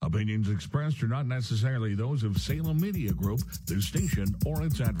Opinions expressed are not necessarily those of Salem Media Group, the station, or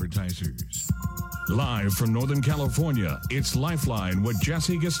its advertisers. Live from Northern California, it's Lifeline with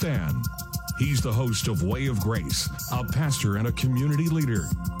Jesse Gastan. He's the host of Way of Grace, a pastor and a community leader.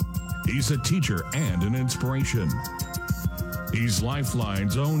 He's a teacher and an inspiration. He's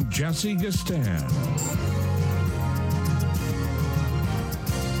Lifeline's own Jesse Gastan.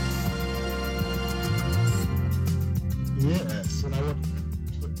 Yes, and I want to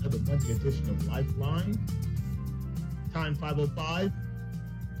another Monday edition of Lifeline. Time 5:05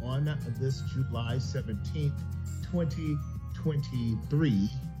 on this July 17th, 2023.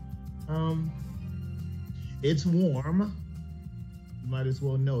 It's warm. You might as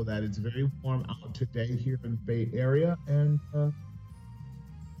well know that it's very warm out today here in the Bay Area, and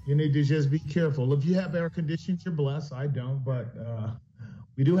you need to just be careful. If you have air conditioning, you're blessed. I don't, but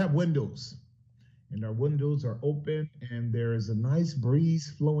we do have windows. And our windows are open, and there is a nice breeze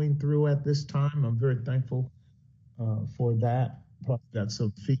flowing through at this time. I'm very thankful for that. Probably got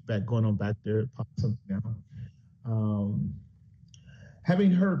some feedback going on back there. Pop something down.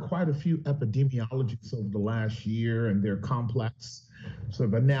 Having heard quite a few epidemiologists over the last year and their complex sort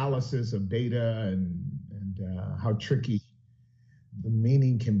of analysis of data and how tricky the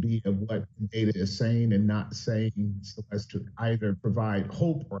meaning can be of what data is saying and not saying, so as to either provide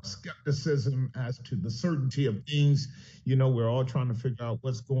hope or skepticism as to the certainty of things. You know, we're all trying to figure out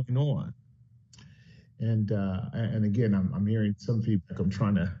what's going on. And again, I'm hearing some feedback. I'm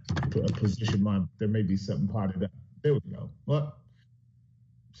trying to position there may be something potted up. There we go. Well,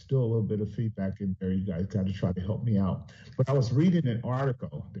 still a little bit of feedback in there. You guys got to try to help me out. But I was reading an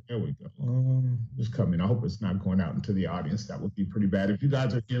article. There we go. It's coming. I hope it's not going out into the audience. That would be pretty bad. If you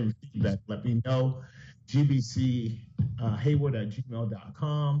guys are giving feedback, let me know.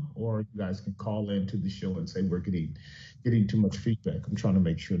 gbchayward@gmail.com, or you guys can call in to the show and say we're getting too much feedback. I'm trying to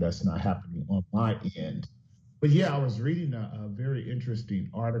make sure that's not happening on my end. But yeah, I was reading a very interesting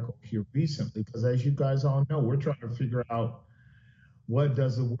article here recently, because as you guys all know, we're trying to figure out what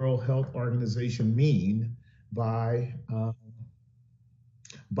does the World Health Organization mean by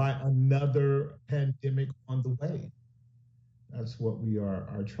another pandemic on the way? That's what we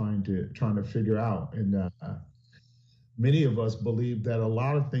are trying to figure out. And many of us believe that a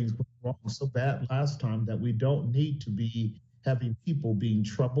lot of things went wrong so bad last time that we don't need to be having people being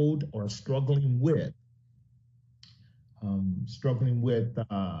troubled or struggling with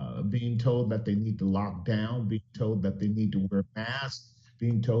being told that they need to lock down, being told that they need to wear masks,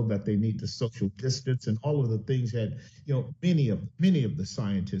 being told that they need to social distance, and all of the things that, you know, many of the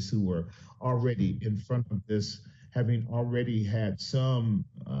scientists who were already in front of this, having already had some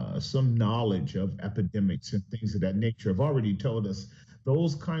knowledge of epidemics and things of that nature, have already told us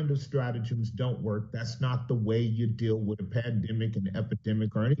those kind of stratagems don't work. That's not the way you deal with a pandemic, an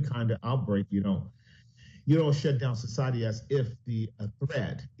epidemic, or any kind of outbreak. You don't shut down society as if the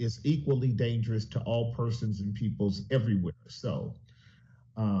threat is equally dangerous to all persons and peoples everywhere. So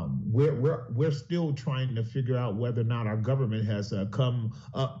we're still trying to figure out whether or not our government has come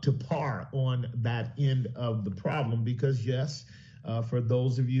up to par on that end of the problem. Because yes, for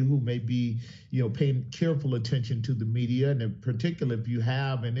those of you who may be, paying careful attention to the media, and in particular, if you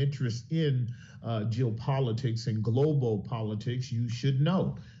have an interest in geopolitics and global politics, you should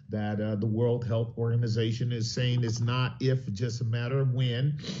know that the World Health Organization is saying it's not if, just a matter of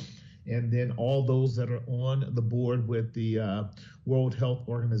when. And then all those that are on the board with the World Health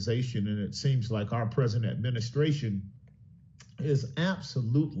Organization, and it seems like our present administration is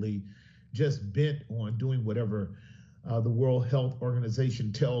absolutely just bent on doing whatever the World Health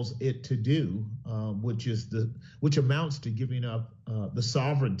Organization tells it to do, which amounts to giving up the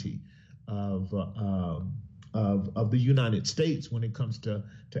sovereignty of the United States when it comes to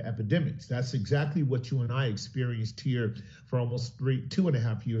epidemics. That's exactly what you and I experienced here for almost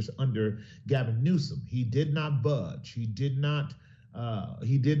 2.5 years under Gavin Newsom. He did not budge. He did not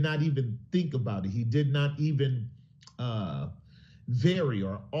even think about it. He did not even vary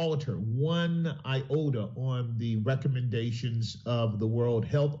or alter one iota on the recommendations of the World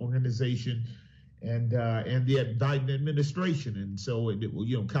Health Organization and the Biden administration. And so,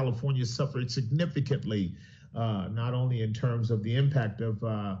 California suffered significantly, not only in terms of the impact of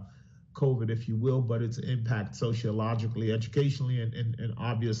COVID, if you will, but its impact sociologically, educationally, and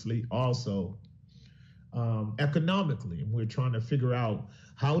obviously also economically. And we're trying to figure out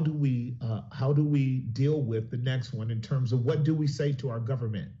how do we deal with the next one in terms of what do we say to our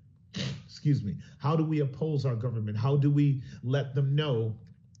government? How do we oppose our government? How do we let them know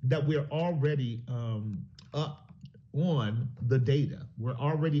that we're already up on the data? We're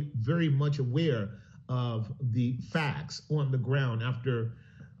already very much aware of the facts on the ground after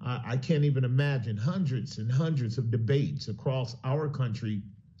I can't even imagine hundreds and hundreds of debates across our country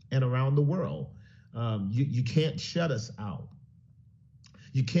and around the world. You can't shut us out.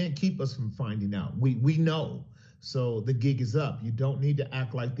 You can't keep us from finding out. We know. So the gig is up. You don't need to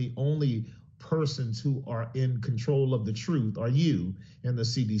act like the only persons who are in control of the truth are you and the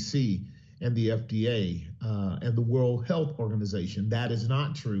CDC and the FDA and the World Health Organization. That is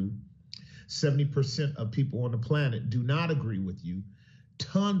not true. 70% of people on the planet do not agree with you.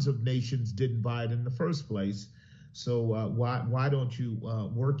 Tons of nations didn't buy it in the first place. So why don't you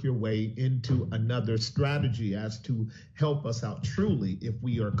work your way into another strategy as to help us out truly if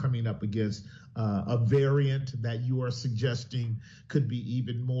we are coming up against a variant that you are suggesting could be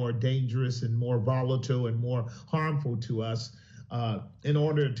even more dangerous and more volatile and more harmful to us, in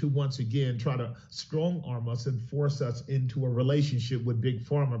order to once again try to strong arm us and force us into a relationship with Big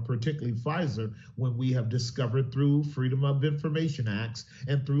Pharma, particularly Pfizer, when we have discovered through Freedom of Information Acts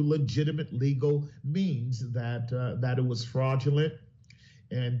and through legitimate legal means that it was fraudulent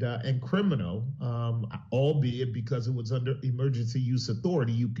and criminal, albeit because it was under emergency use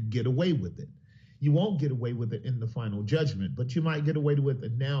authority, you could get away with it. You won't get away with it in the final judgment, but you might get away with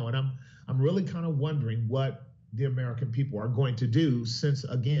it now. And I'm really kind of wondering what the American people are going to do, since,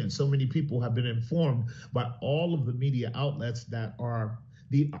 again, so many people have been informed by all of the media outlets that are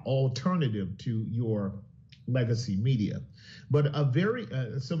the alternative to your legacy media. But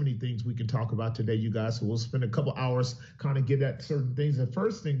so many things we can talk about today, you guys. So we'll spend a couple hours kind of get at certain things. The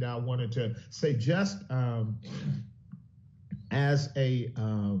first thing that I wanted to say, just as a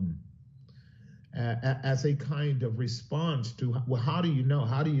kind of response to, well, how do you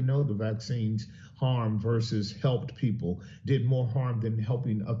know the vaccines harm versus helped people, did more harm than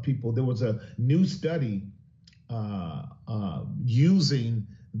helping of people? There was a new study using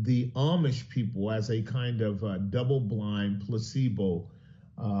the Amish people as a kind of double-blind placebo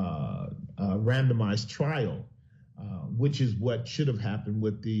randomized trial, which is what should have happened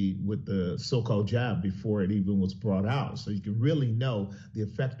with the so-called jab before it even was brought out. So you can really know the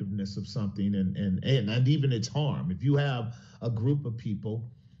effectiveness of something and even its harm. If you have a group of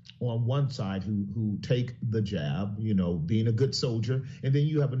people on one side who take the jab, being a good soldier, and then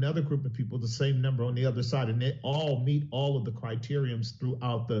you have another group of people, the same number on the other side, and they all meet all of the criteriums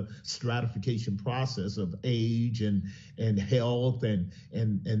throughout the stratification process of age and health and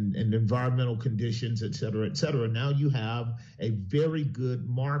environmental conditions, et cetera, et cetera. Now you have a very good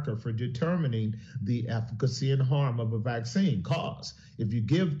marker for determining the efficacy and harm of a vaccine. Cause if you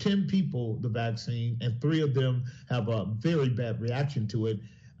give 10 people the vaccine and 3 of them have a very bad reaction to it,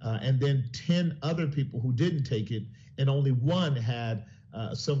 and then 10 other people who didn't take it, and only 1 had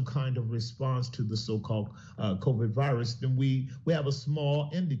some kind of response to the so-called COVID virus, then we have a small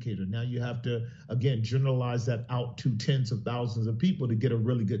indicator. Now you have to, again, generalize that out to tens of thousands of people to get a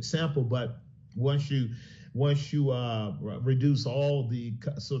really good sample. But once you reduce all the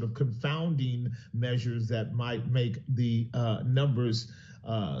sort of confounding measures that might make the numbers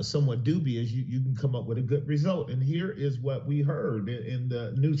somewhat dubious, you can come up with a good result. And here is what we heard in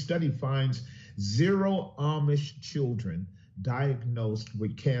the new study: finds 0 Amish children diagnosed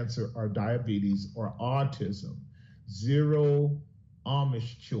with cancer or diabetes or autism. 0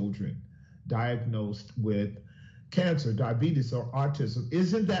 Amish children diagnosed with cancer, diabetes, or autism.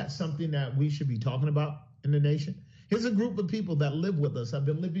 Isn't that something that we should be talking about in the nation? Here's a group of people that live with us, have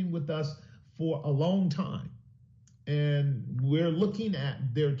been living with us for a long time. And we're looking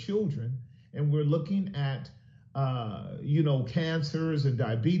at their children, and we're looking at, cancers and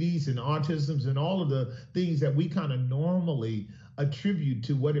diabetes and autisms and all of the things that we kind of normally attribute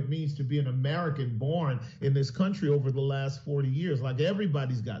to what it means to be an American born in this country over the last 40 years. Like,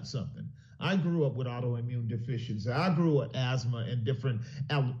 everybody's got something. I grew up with autoimmune deficiency. I grew with asthma and different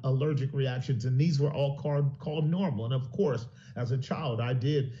allergic reactions, and these were all called normal. And of course, as a child, I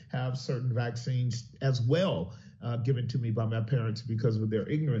did have certain vaccines as well given to me by my parents because of their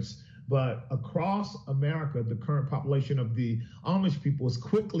ignorance. But across America, the current population of the Amish people is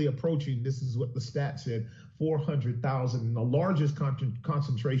quickly approaching, this is what the stat said, 400,000. And the largest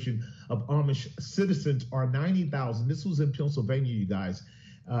concentration of Amish citizens are 90,000. This was in Pennsylvania, you guys,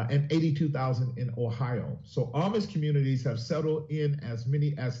 and 82,000 in Ohio. So Amish communities have settled in as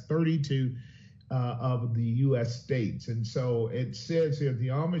many as 32 of the U.S. states. And so it says here, the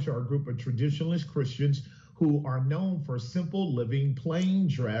Amish are a group of traditionalist Christians who are known for simple living, plain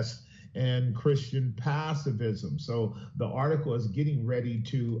dress, and Christian pacifism. So the article is getting ready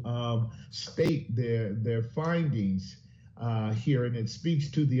to state their findings here, and it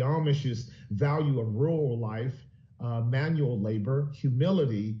speaks to the Amish's value of rural life, manual labor,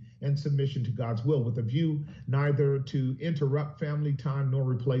 humility, and submission to God's will, with a view neither to interrupt family time nor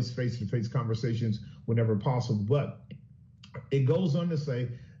replace face-to-face conversations whenever possible. But it goes on to say,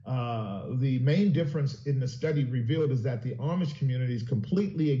 the main difference in the study revealed is that the Amish communities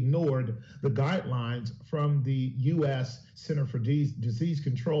completely ignored the guidelines from the U.S. Center for Disease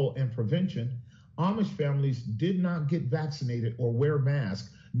Control and Prevention. Amish families did not get vaccinated or wear masks,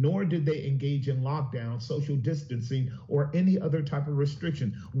 nor did they engage in lockdown, social distancing, or any other type of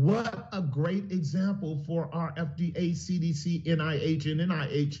restriction. What a great example for our FDA, CDC, NIH, and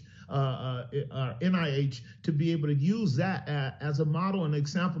NIH to be able to use that as a model and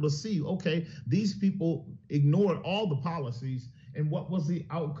example to see, okay, these people ignored all the policies, and what was the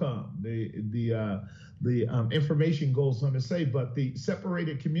outcome? The information goes on to say, but the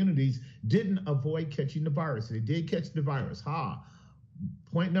separated communities didn't avoid catching the virus. They did catch the virus.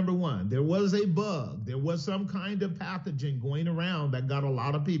 Point number one, there was a bug. There was some kind of pathogen going around that got a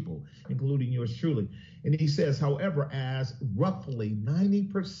lot of people, including yours truly. And he says, however, as roughly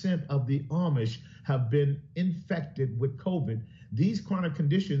 90% of the Amish have been infected with COVID, these chronic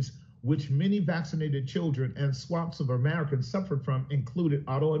conditions, which many vaccinated children and swaths of Americans suffered from, included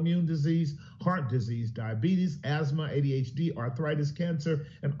autoimmune disease, heart disease, diabetes, asthma, ADHD, arthritis, cancer,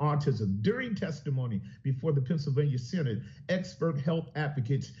 and autism. During testimony before the Pennsylvania Senate, expert health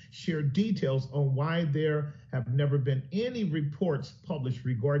advocates shared details on why there have never been any reports published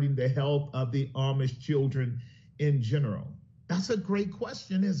regarding the health of the Amish children in general. That's a great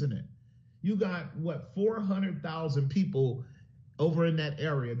question, isn't it? You got, 400,000 people over in that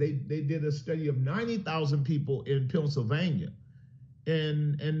area. They did a study of 90,000 people in Pennsylvania,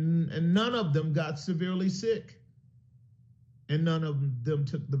 and none of them got severely sick, and none of them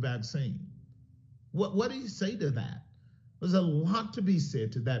took the vaccine. What do you say to that? There's a lot to be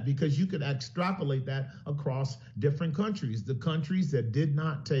said to that, because you could extrapolate that across different countries. The countries that did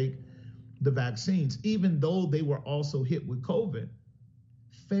not take the vaccines, even though they were also hit with COVID,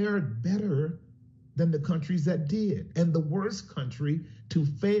 fared better than the countries that did. And the worst country to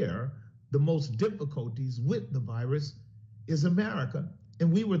fare the most difficulties with the virus is America. And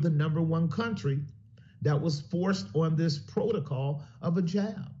we were the number one country that was forced on this protocol of a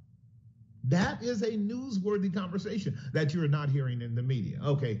jab. That is a newsworthy conversation that you're not hearing in the media.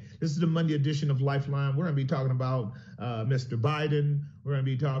 Okay, this is the Monday edition of Lifeline. We're going to be talking about Mr. Biden. We're going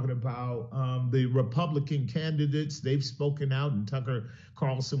to be talking about the Republican candidates. They've spoken out, and Tucker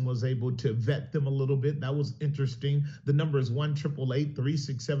Carlson was able to vet them a little bit. That was interesting. The number is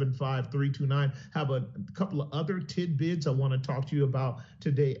 1-888-3675-329. Have a couple of other tidbits I want to talk to you about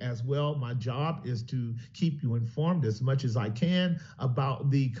today as well. My job is to keep you informed as much as I can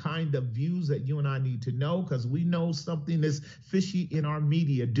about the kind of views that you and I need to know, because we know something is fishy in our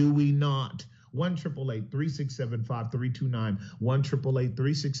media, do we not? 1-888-3675-329,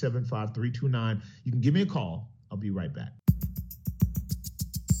 1-888-3675-329. You can give me a call. I'll be right back.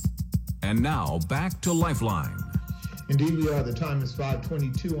 And now back to Lifeline. Indeed, we are. The time is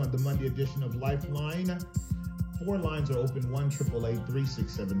 5:22 on the Monday edition of Lifeline. 4 lines are open,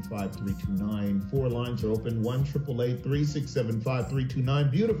 1-888-3675-329. 4 lines are open,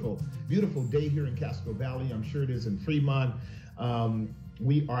 1-888-3675-329. Beautiful, beautiful day here in Castro Valley. I'm sure it is in Fremont.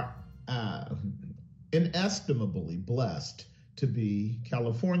 We are inestimably blessed to be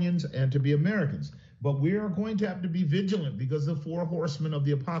Californians and to be Americans. But we are going to have to be vigilant, because the 4 horsemen of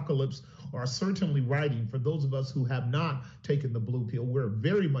the apocalypse are certainly riding. For those of us who have not taken the blue pill, we're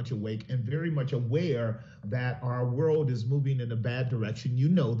very much awake and very much aware that our world is moving in a bad direction. You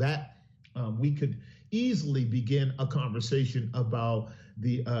know that. We could easily begin a conversation about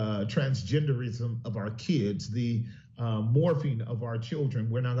the transgenderism of our kids, the morphing of our children.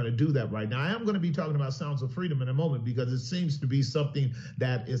 We're not going to do that right now. I am going to be talking about Sounds of Freedom in a moment, because it seems to be something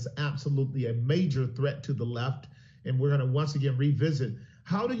that is absolutely a major threat to the left. And we're going to once again revisit,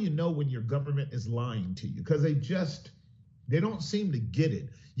 how do you know when your government is lying to you? Because they don't seem to get it.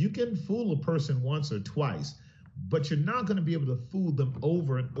 You can fool a person once or twice, but you're not going to be able to fool them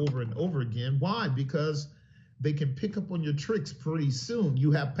over and over and over again. Why? Because they can pick up on your tricks pretty soon.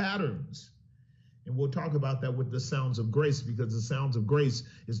 You have patterns. And we'll talk about that with the Sounds of Grace, because the Sounds of Grace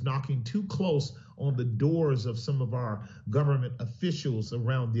is knocking too close on the doors of some of our government officials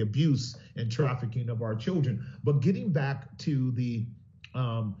around the abuse and trafficking of our children. But getting back to the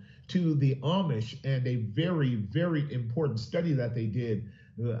Amish and a very, very important study that they did.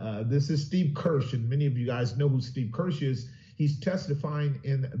 This is Steve Kirsch, and many of you guys know who Steve Kirsch is. He's testifying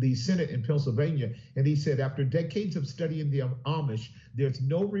in the Senate in Pennsylvania, and he said, after decades of studying the Amish, there's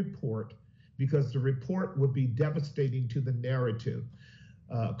no report, because the report would be devastating to the narrative,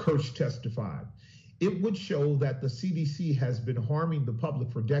 Kirsch testified. it would show that the CDC has been harming the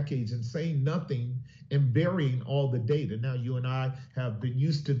public for decades and saying nothing and burying all the data. Now, you and I have been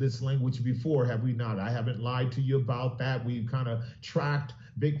used to this language before, have we not? I haven't lied to you about that. We've kind of tracked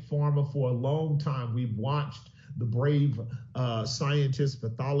Big Pharma for a long time. We've watched the brave scientists,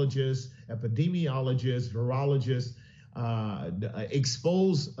 pathologists, epidemiologists, virologists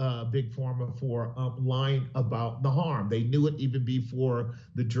expose Big Pharma for lying about the harm. They knew it even before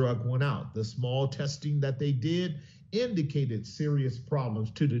the drug went out. The small testing that they did indicated serious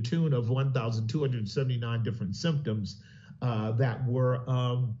problems to the tune of 1,279 different symptoms that were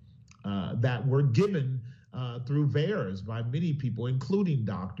given through VAERS by many people, including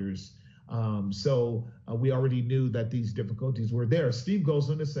doctors. So we already knew that these difficulties were there. Steve goes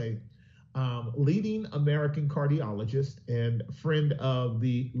on to say, leading American cardiologist and friend of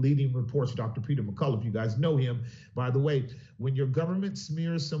the leading reports, Dr. Peter McCullough, you guys know him. By the way, when your government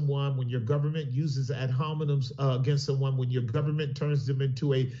smears someone, when your government uses ad hominems against someone, when your government turns them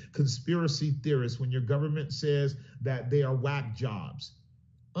into a conspiracy theorist, when your government says that they are whack jobs,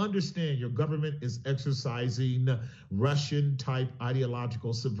 understand your government is exercising Russian-type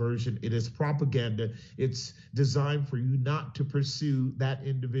ideological subversion. It is propaganda. It's designed for you not to pursue that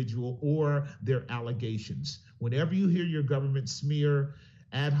individual or their allegations. Whenever you hear your government smear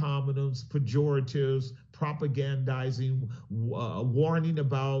ad hominems, pejoratives, propagandizing, warning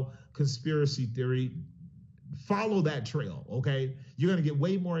about conspiracy theory, follow that trail, okay? You're going to get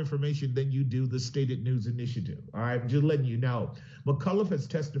way more information than you do the Stated News Initiative, all right? I'm just letting you know. McCullough has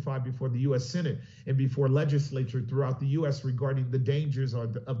testified before the U.S. Senate and before legislature throughout the U.S. regarding the dangers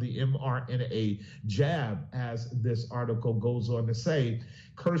of the mRNA jab, as this article goes on to say.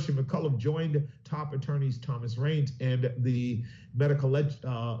 Kirsch and McCullough joined top attorneys Thomas Raines and the medical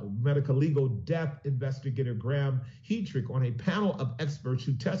legal death investigator Graham Hetrick on a panel of experts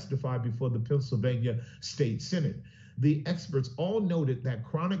who testified before the Pennsylvania State Senate. The experts all noted that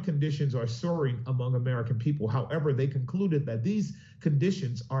chronic conditions are soaring among American people. However, they concluded that these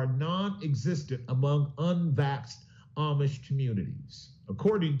conditions are non-existent among unvaxxed Amish communities.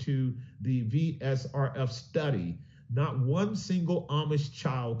 According to the VSRF study, not one single Amish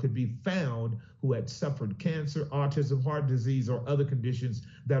child could be found who had suffered cancer, autism, heart disease, or other conditions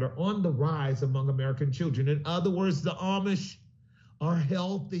that are on the rise among American children. In other words, the Amish are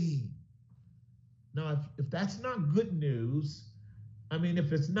healthy. Now, if that's not good news, I mean,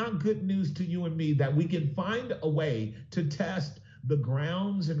 if it's not good news to you and me that we can find a way to test the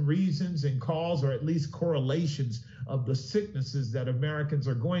grounds and reasons and cause, or at least correlations of the sicknesses that Americans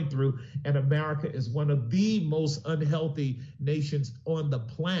are going through, and America is one of the most unhealthy nations on the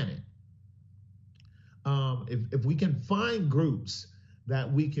planet. If we can find groups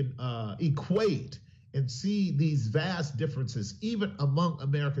that we can equate and see these vast differences, even among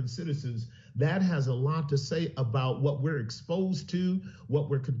American citizens, that has a lot to say about what we're exposed to, what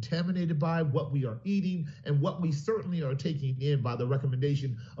we're contaminated by, what we are eating, and what we certainly are taking in by the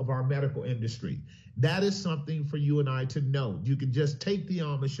recommendation of our medical industry. That is something for you and I to know. You can just take the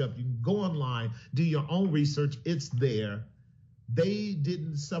Amish up. You can go online, do your own research. It's there. They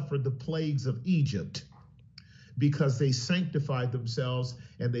didn't suffer the plagues of Egypt because they sanctified themselves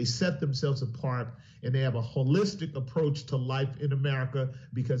and they set themselves apart, and they have a holistic approach to life in America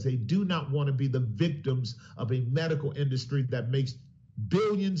because they do not want to be the victims of a medical industry that makes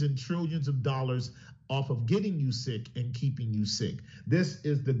billions and trillions of dollars off of getting you sick and keeping you sick. This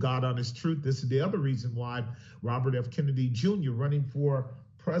is the God honest truth. This is the other reason why Robert F. Kennedy Jr., running for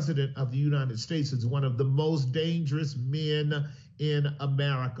president of the United States, is one of the most dangerous men in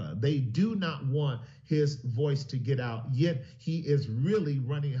America. They do not want his voice to get out, yet he is really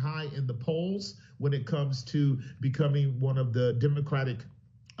running high in the polls when it comes to becoming one of the Democratic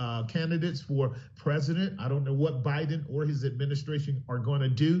candidates for president. I don't know what Biden or his administration are going to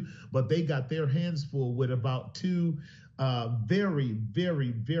do, but they got their hands full with about two very,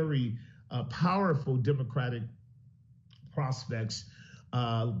 very, very powerful Democratic prospects.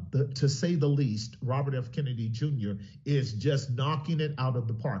 To say the least. Robert F. Kennedy Jr. is just knocking it out of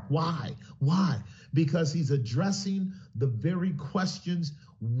the park. Why? Because he's addressing the very questions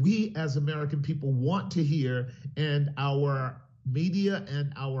we as American people want to hear, and our media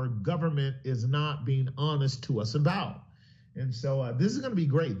and our government is not being honest to us about. And so this is going to be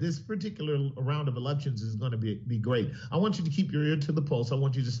great. This particular round of elections is going to be great. I want you to keep your ear to the pulse. I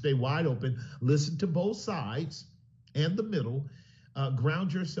want you to stay wide open, listen to both sides and the middle.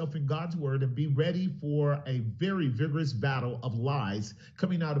 Ground yourself in God's word and be ready for a very vigorous battle of lies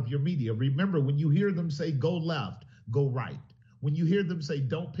coming out of your media. Remember, when you hear them say go left, go right. When you hear them say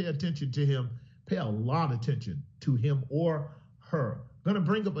don't pay attention to him, pay a lot of attention to him or her. going to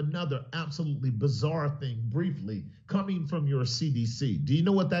bring up another absolutely bizarre thing briefly coming from your CDC. Do you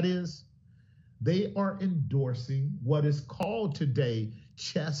know what that is? They are endorsing what is called today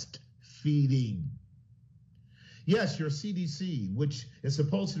chest feeding. Yes, your CDC, which is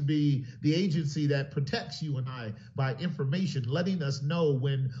supposed to be the agency that protects you and I by information, letting us know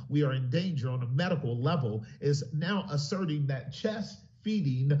when we are in danger on a medical level, is now asserting that chest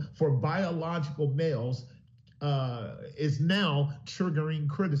feeding for biological males is now triggering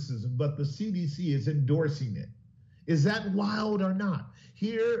criticism, but the CDC is endorsing it. Is that wild or not?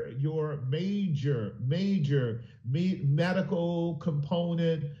 Here, your major medical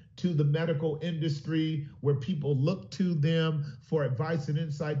component to the medical industry, where people look to them for advice and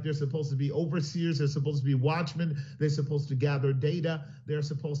insight. They're supposed to be overseers. They're supposed to be watchmen. They're supposed to gather data. They're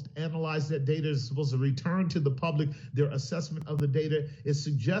supposed to analyze that data. They're supposed to return to the public their assessment of the data. Is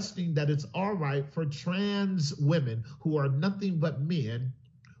suggesting that it's all right for trans women who are nothing but men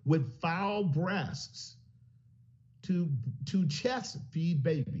with foul breasts to chest feed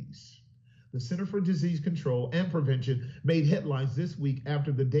babies. The Center for Disease Control and Prevention made headlines this week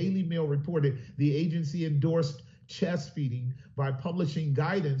after the Daily Mail reported the agency endorsed chest feeding by publishing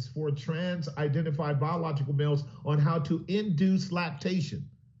guidance for trans-identified biological males on how to induce lactation.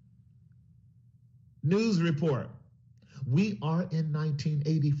 News report. We are in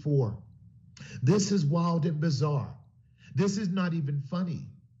 1984. This is wild and bizarre. This is not even funny.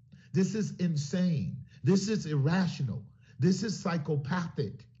 This is insane. This is irrational. This is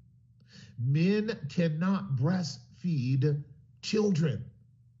psychopathic. Men cannot breastfeed children.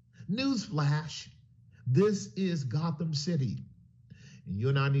 Newsflash, this is Gotham City. And you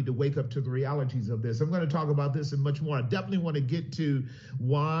and I need to wake up to the realities of this. I'm going to talk about this and much more. I definitely want to get to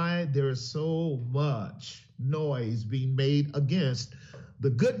why there's so much noise being made against the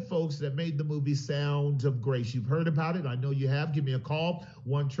good folks that made the movie Sounds of Grace. You've heard about it. I know you have. Give me a call,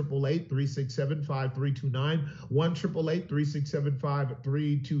 1-888-367-5329,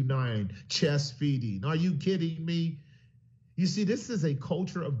 1-888-367-5329. Chest feeding. Are you kidding me? You see, this is a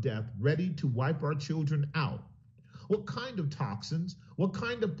culture of death ready to wipe our children out. What kind of toxins, what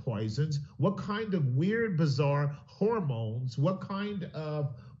kind of poisons, what kind of weird, bizarre hormones, what kind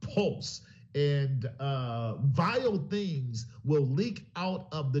of pulse and vile things will leak out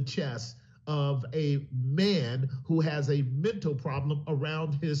of the chest of a man who has a mental problem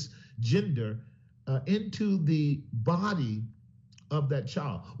around his gender into the body of that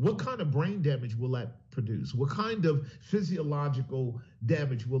child? What kind of brain damage will that produce? What kind of physiological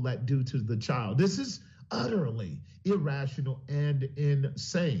damage will that do to the child? This is utterly irrational and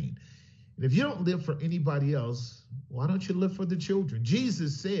insane. And if you don't live for anybody else, why don't you live for the children?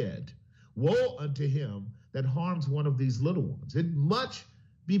 Jesus said, "Woe unto him that harms one of these little ones. It'd much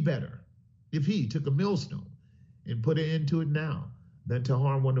be better if he took a millstone and put it into it now than to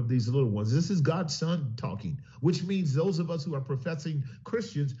harm one of these little ones." This is God's son talking, which means those of us who are professing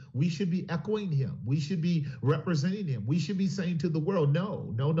Christians, we should be echoing him. We should be representing him. We should be saying to the world,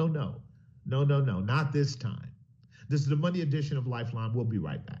 no, not this time. This is the Monday edition of Lifeline. We'll be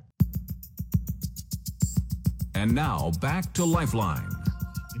right back. And now back to Lifeline.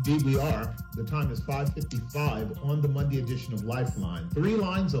 Indeed, we are. The time is 5:55 on the Monday edition of Lifeline. 3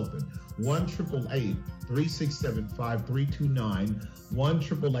 lines open. 1-888-367-5329.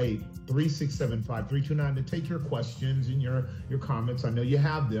 1-888-367-5329 to take your questions and your comments. I know you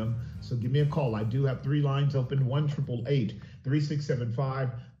have them, so give me a call. I do have 3 lines open.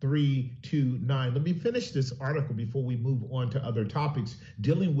 1-888-367-5329. Let me finish this article before we move on to other topics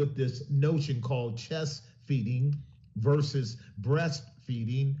dealing with this notion called chest feeding versus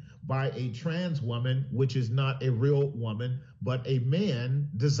breastfeeding by a trans woman, which is not a real woman, but a man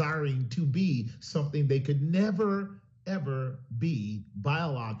desiring to be something they could never, ever be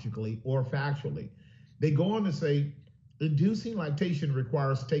biologically or factually. They go on to say, inducing lactation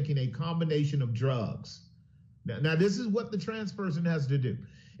requires taking a combination of drugs. Now, this is what the trans person has to do.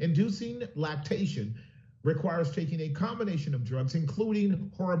 Inducing lactation requires taking a combination of drugs,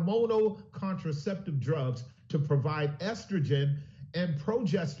 including hormonal contraceptive drugs, to provide estrogen and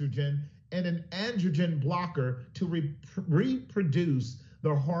progesterone and an androgen blocker to reproduce the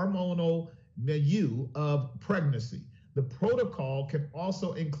hormonal milieu of pregnancy. The protocol can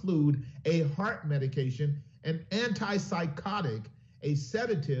also include a heart medication, an antipsychotic, a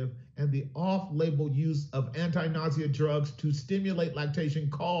sedative, and the off-label use of anti-nausea drugs to stimulate lactation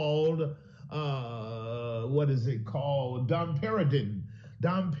called,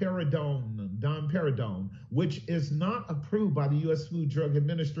 domperidone, which is not approved by the U.S. Food Drug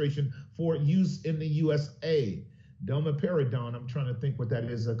Administration for use in the USA. Domperidone. I'm trying to think what that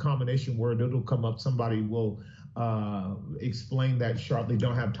is. A combination word. It'll come up. Somebody will explain that shortly.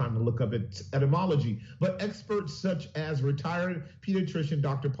 Don't have time to look up its etymology. But experts such as retired pediatrician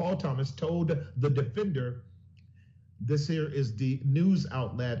Dr. Paul Thomas told The Defender, this here is the news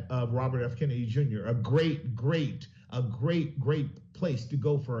outlet of Robert F. Kennedy Jr., a great place to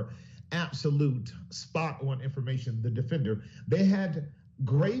go for absolute spot-on information. The Defender. They had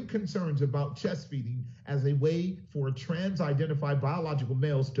grave concerns about chest feeding as a way for trans-identified biological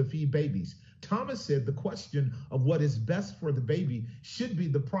males to feed babies. Thomas said the question of what is best for the baby should be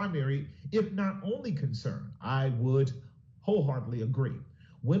the primary, if not only, concern. I would wholeheartedly agree.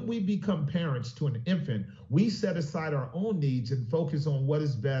 When we become parents to an infant, we set aside our own needs and focus on what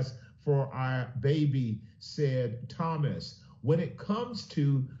is best for our baby, said Thomas. When it comes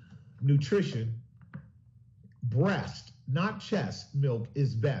to nutrition, breast, not chest milk,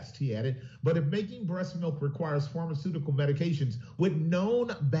 is best, he added. But if making breast milk requires pharmaceutical medications with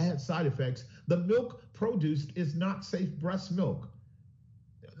known bad side effects, the milk produced is not safe breast milk.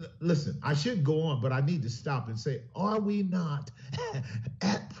 Listen, I should go on, but I need to stop and say, are we not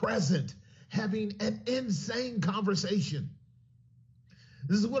at present having an insane conversation?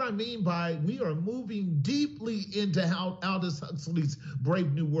 This is what I mean by we are moving deeply into Aldous Huxley's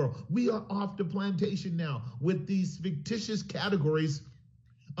Brave New World. We are off the plantation now with these fictitious categories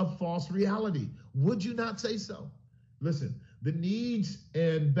of false reality. Would you not say so? Listen, the needs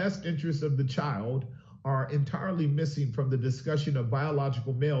and best interests of the child are entirely missing from the discussion of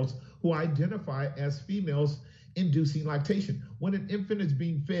biological males who identify as females inducing lactation. When an infant is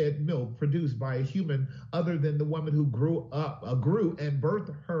being fed milk produced by a human other than the woman who grew and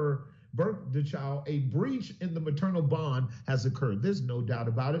birthed the child, a breach in the maternal bond has occurred. There's no doubt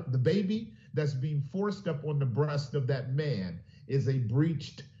about it. The baby that's being forced up on the breast of that man is a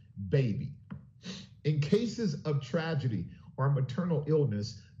breached baby. In cases of tragedy or maternal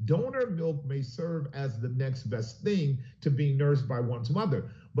illness, donor milk may serve as the next best thing to being nursed by one's mother.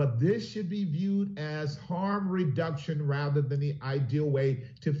 But this should be viewed as harm reduction rather than the ideal way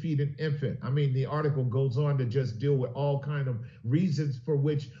to feed an infant. I mean, the article goes on to just deal with all kinds of reasons for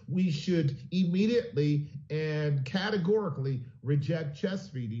which we should immediately and categorically reject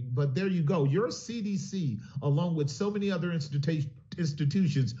chest feeding. But there you go. Your CDC, along with so many other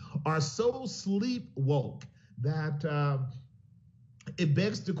institutions, are so sleep woke that it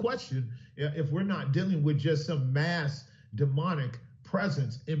begs the question if we're not dealing with just some mass demonic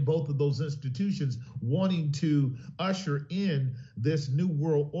presence in both of those institutions wanting to usher in this new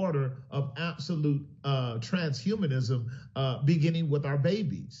world order of absolute transhumanism, beginning with our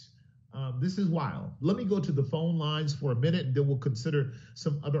babies. This is wild. Let me go to the phone lines for a minute, and then we'll consider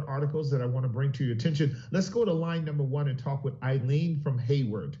some other articles that I want to bring to your attention. Let's go to line number one and talk with Eileen from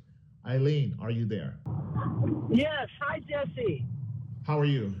Hayward. Eileen, are you there? Yes. Hi, Jesse. How are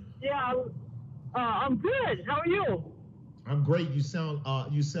you? Yeah, I'm good. How are you? I'm great. You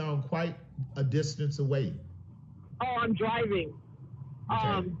sound quite a distance away. Oh, I'm driving.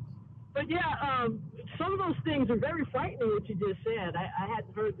 Okay. But yeah, some of those things are very frightening, what you just said. I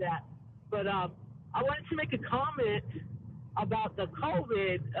hadn't heard that. But I wanted to make a comment about the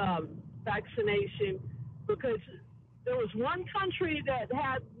COVID vaccination, because there was one country that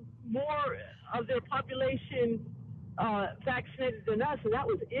had more of their population vaccinated than us, and that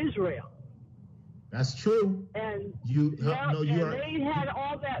was Israel. That's true. And they had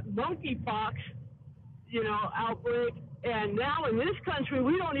all that monkeypox, outbreak. And now in this country,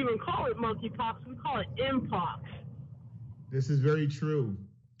 we don't even call it monkeypox; we call it mpox. This is very true.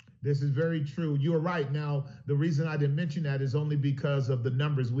 This is very true. You're right. Now, the reason I didn't mention that is only because of the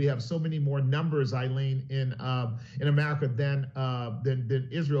numbers. We have so many more numbers, Eileen, in America than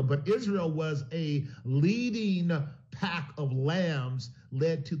Israel. But Israel was a leading pack of lambs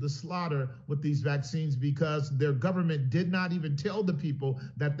led to the slaughter with these vaccines, because their government did not even tell the people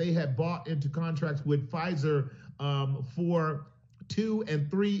that they had bought into contracts with Pfizer for 2 and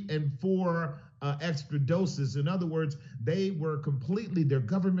 3 and 4 extra doses. In other words, their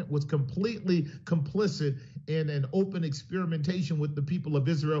government was completely complicit in an open experimentation with the people of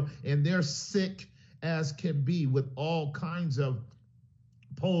Israel, and they're sick as can be with all kinds of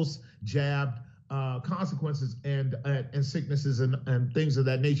post-jab consequences and sicknesses and things of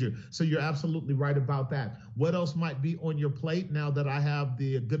that nature. So you're absolutely right about that. What else might be on your plate now that I have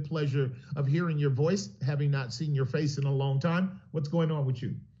the good pleasure of hearing your voice, having not seen your face in a long time? What's going on with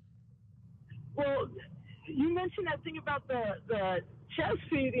you? Well, you mentioned that thing about the chest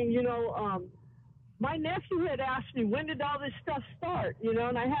feeding. My nephew had asked me, when did all this stuff start?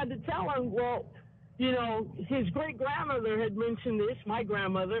 And I had to tell him, well, his great grandmother had mentioned this, my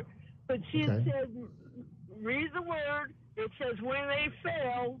grandmother, but she had said read the word. It says when they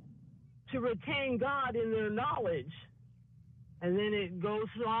fail to retain God in their knowledge. And then it goes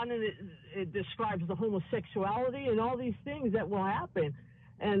on and it describes the homosexuality and all these things that will happen.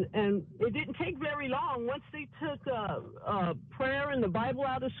 And it didn't take very long. Once they took prayer and the Bible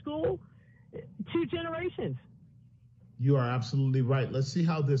out of school, 2 generations. You are absolutely right. Let's see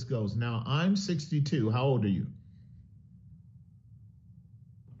how this goes. Now, I'm 62. How old are you?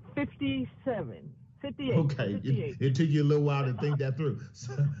 57. 58. Okay, 58. it took you a little while to think that through.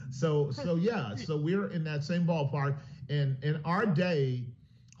 So yeah, so we're in that same ballpark. And in our day,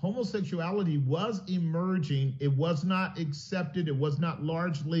 homosexuality was emerging. It was not accepted. It was not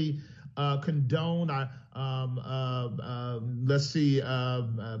largely condoned. Let's see.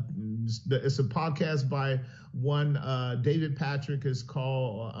 It's a podcast by one David Patrick. Is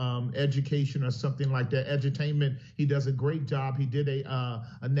called Education or something like that. Edutainment. He does a great job. He did a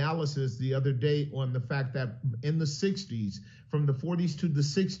analysis the other day on the fact that in the 60s, from the 40s to the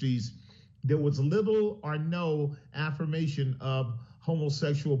 60s, there was little or no affirmation of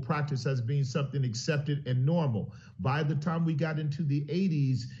homosexual practice as being something accepted and normal. By the time we got into the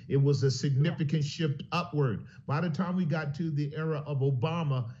 80s, it was a significant shift upward. By the time we got to the era of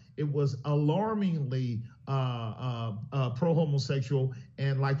Obama, it was alarmingly pro-homosexual.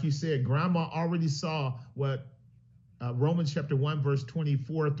 And like you said, Grandma already saw what Romans chapter 1, verse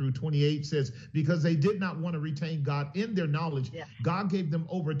 24 through 28 says, because they did not want to retain God in their knowledge, God gave them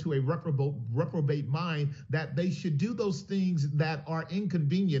over to a reprobate mind that they should do those things that are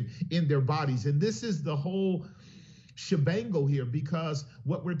inconvenient in their bodies. And this is the whole shebango here, because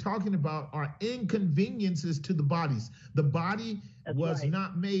what we're talking about are inconveniences to the bodies. The body was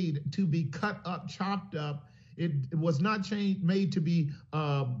not made to be cut up, chopped up. It was not made to be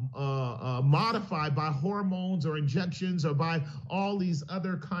modified by hormones or injections or by all these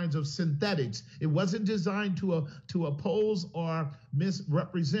other kinds of synthetics. It wasn't designed to oppose or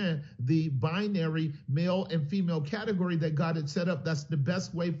misrepresent the binary male and female category that God had set up. That's the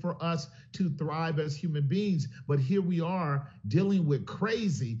best way for us to thrive as human beings. But here we are dealing with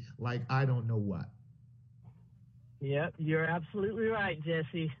crazy, like I don't know what. Yep, you're absolutely right,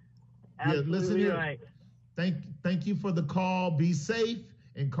 Jesse. Absolutely listen here. Right. Thank you for the call. Be safe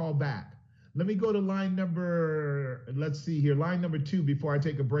and call back. Let me go to line number 2 before I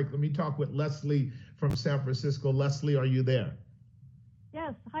take a break. Let me talk with Leslie from San Francisco. Leslie, are you there?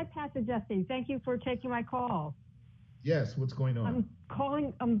 Yes. Hi, Pastor Jesse. Thank you for taking my call. Yes. What's going on?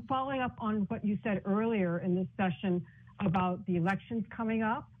 I'm following up on what you said earlier in this session about the elections coming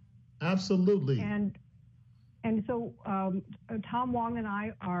up. Absolutely. And so Tom Wong and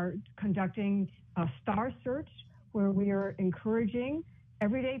I are conducting a star search where we are encouraging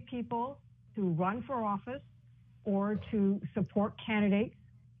everyday people to run for office or to support candidates.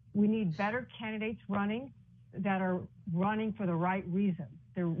 We need better candidates running that are running for the right reason.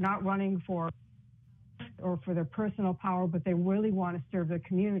 They're not running for their personal power, but they really want to serve their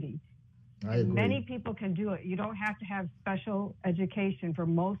community. I agree. Many people can do it. You don't have to have special education for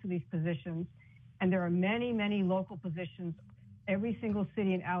most of these positions. And there are many, many local positions, every single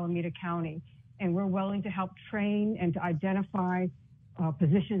city in Alameda County. And we're willing to help train and to identify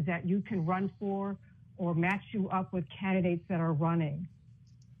positions that you can run for or match you up with candidates that are running.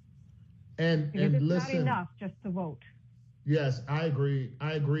 And it's listen, not enough just to vote. Yes, I agree.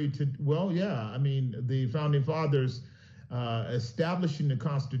 The founding fathers establishing the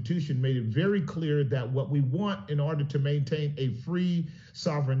Constitution made it very clear that what we want in order to maintain a free,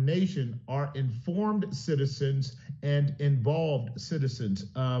 sovereign nation are informed citizens and involved citizens.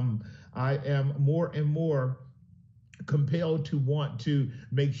 I am more and more compelled to want to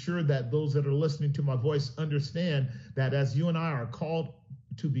make sure that those that are listening to my voice understand that as you and I are called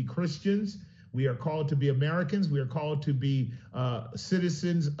to be Christians, we are called to be Americans, we are called to be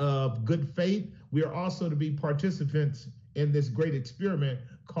citizens of good faith. We are also to be participants in this great experiment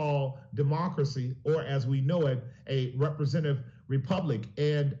called democracy, or as we know it, a representative republic.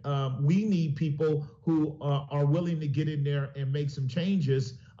 And we need people who are willing to get in there and make some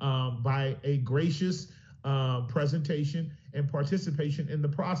changes by a gracious presentation and participation in the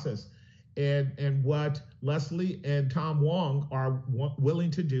process. And what Leslie and Tom Wong are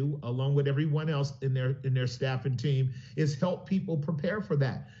willing to do, along with everyone else in their staff and team, is help people prepare for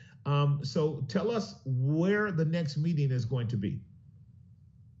that. So tell us where the next meeting is going to be.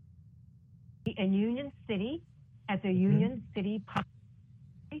 In Union City, at the Union City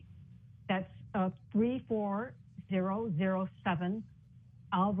Public. That's 34007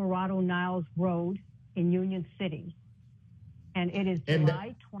 Alvarado Niles Road in Union City. And it is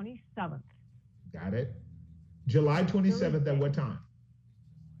July 27th. Got it. July 27th at what time?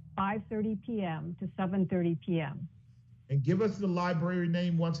 5:30 p.m. to 7:30 p.m. And give us the library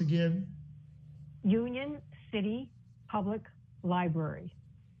name once again. Union City Public Library.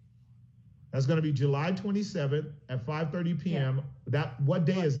 That's going to be July 27th at 5:30 p.m. Yeah. What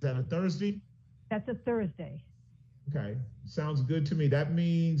day is that? A Thursday? That's a Thursday. Okay, sounds good to me. That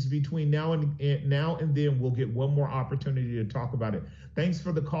means between now and then we'll get one more opportunity to talk about it. Thanks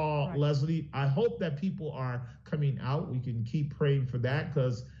for the call, right, Leslie. I hope that people are coming out. We can keep praying for that,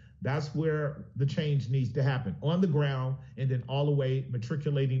 because that's where the change needs to happen, on the ground and then all the way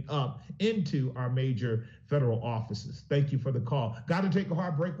matriculating up into our major federal offices. Thank you for the call. Got to take a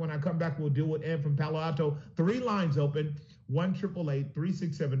hard break. When I come back, we'll deal with Ann from Palo Alto. 3 lines open,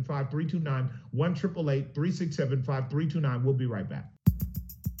 1-888-367-5329, 1-888-367-5329. We'll be right back.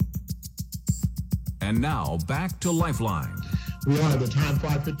 And now back to Lifeline. We are at the time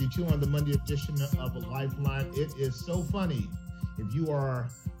 5:52 on the Monday edition of Lifeline. It is so funny. If you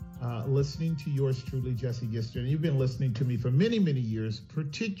are listening to yours truly, Jesse Gister, and you've been listening to me for many, many years,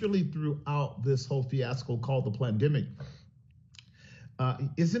 particularly throughout this whole fiasco called the pandemic.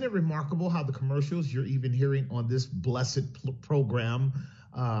 Isn't it remarkable how the commercials you're even hearing on this blessed program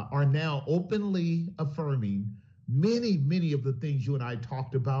are now openly affirming many, many of the things you and I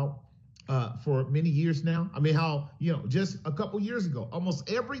talked about for many years now? I mean, how, just a couple years ago, almost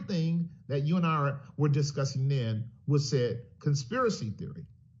everything that you and I were discussing then was said conspiracy theory.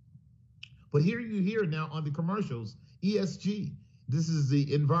 But here you hear now on the commercials, ESG. This is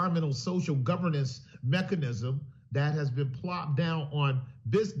the environmental social governance mechanism that has been plopped down on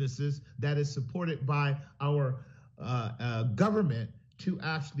businesses, that is supported by our government to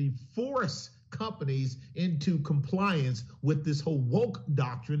actually force companies into compliance with this whole woke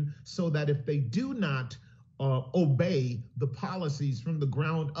doctrine, so that if they do not obey the policies from the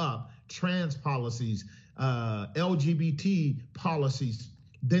ground up, trans policies, LGBT policies,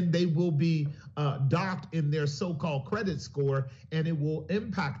 then they will be docked in their so-called credit score, and it will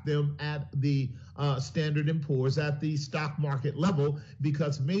impact them at the Standard & Poor's, at the stock market level,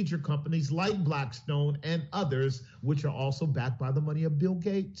 because major companies like Blackstone and others, which are also backed by the money of Bill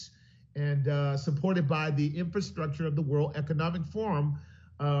Gates and supported by the infrastructure of the World Economic Forum,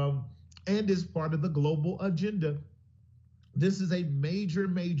 and is part of the global agenda. This is a major,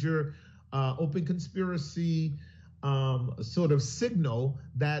 major open conspiracy sort of signal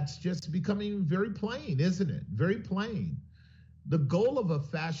that's just becoming very plain, isn't it? Very plain. The goal of a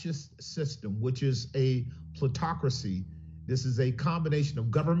fascist system, which is a plutocracy, this is a combination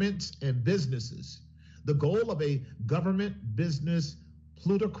of governments and businesses. The goal of a government business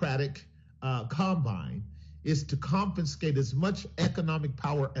plutocratic combine is to confiscate as much economic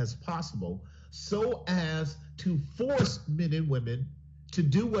power as possible, so as to force men and women to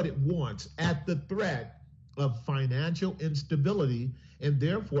do what it wants at the threat of financial instability and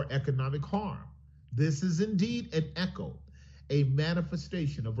therefore economic harm. This is indeed an echo, a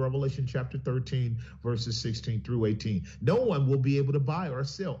manifestation of Revelation chapter 13, verses 16 through 18. No one will be able to buy or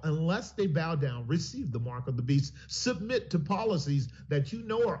sell unless they bow down, receive the mark of the beast, submit to policies that you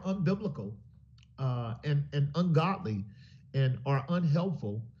know are unbiblical and ungodly and are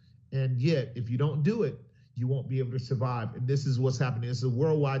unhelpful. And yet, if you don't do it, you won't be able to survive. And this is what's happening. It's a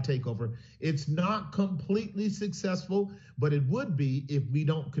worldwide takeover. It's not completely successful, but it would be if we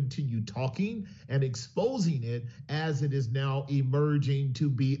don't continue talking and exposing it, as it is now emerging to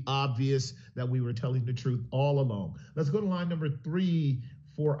be obvious that we were telling the truth all along. Let's go to line number 3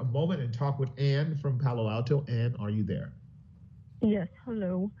 for a moment and talk with Ann from Palo Alto. Ann, are you there? Yes,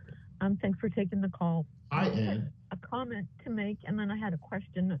 hello. Thanks for taking the call. Hi, Ann. I had a comment to make, and then I had a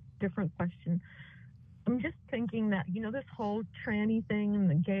question, a different question. I'm just thinking that, this whole tranny thing and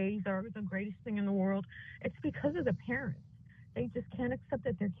the gays are the greatest thing in the world. It's because of the parents. They just can't accept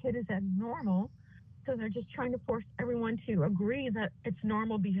that their kid is abnormal. So they're just trying to force everyone to agree that it's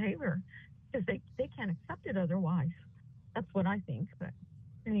normal behavior, because they can't accept it otherwise. That's what I think. But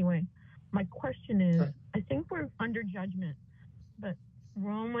anyway, my question is, I think we're under judgment, but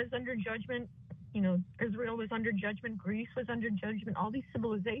Rome was under judgment. Israel was under judgment. Greece was under judgment. All these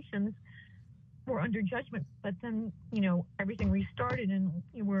civilizations were under judgment, but then, everything restarted and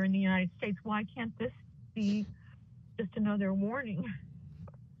we're in the United States. Why can't this be just another warning?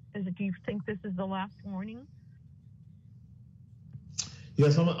 Do you think this is the last warning?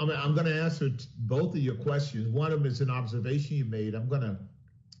 Yes, I'm going to answer both of your questions. One of them is an observation you made. I'm going to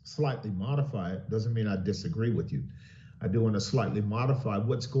slightly modify it. Doesn't mean I disagree with you. I do want to slightly modify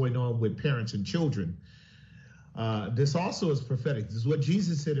what's going on with parents and children. This also is prophetic. This is what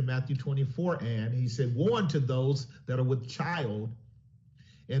Jesus said in Matthew 24, and he said, "Woe unto those that are with child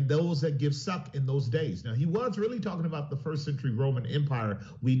and those that give suck in those days. Now, he was really talking about the first century Roman Empire.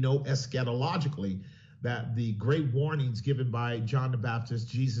 We know eschatologically that the great warnings given by John the Baptist,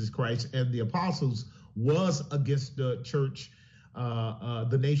 Jesus Christ, and the apostles was against the church,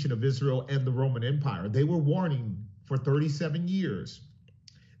 the nation of Israel, and the Roman Empire. They were warning for 37 years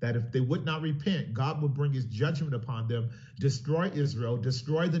that if they would not repent, God would bring his judgment upon them, destroy Israel,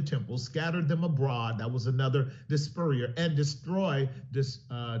 destroy the temple, scatter them abroad. That was another Disperia, and destroy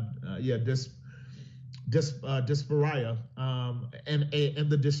Disperia, and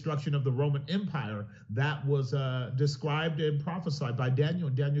the destruction of the Roman Empire. That was described and prophesied by Daniel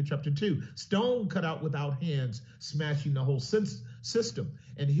in Daniel chapter 2. Stone cut out without hands, smashing the whole system.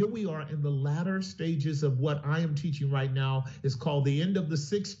 And here we are in the latter stages of what I am teaching right now. Is called the end of the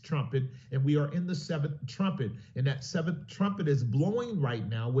sixth trumpet, and we are in the seventh trumpet. And that seventh trumpet is blowing right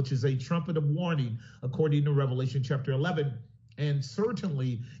now, which is a trumpet of warning, according to Revelation chapter 11. And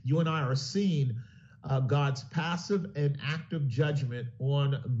certainly you and I are seeing God's passive and active judgment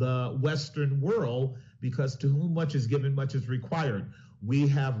on the Western world, because to whom much is given, much is required. We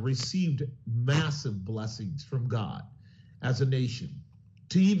have received massive blessings from God as a nation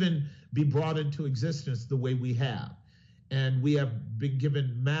to even be brought into existence the way we have. And we have been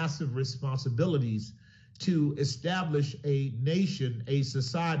given massive responsibilities to establish a nation, a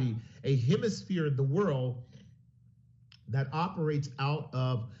society, a hemisphere in the world that operates out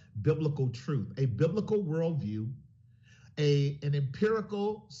of biblical truth, a biblical worldview, an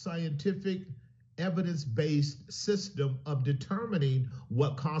empirical, scientific, evidence-based system of determining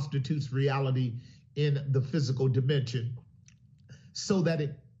what constitutes reality in the physical dimension, so that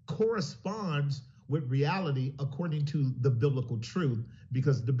it corresponds with reality according to the biblical truth,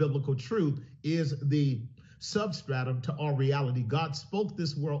 because the biblical truth is the substratum to all reality. God spoke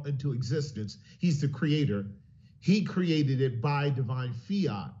this world into existence. He's the creator. He created it by divine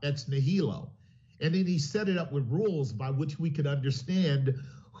fiat, ex nihilo. And then he set it up with rules by which we could understand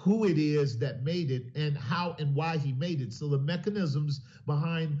who it is that made it and how and why he made it. So the mechanisms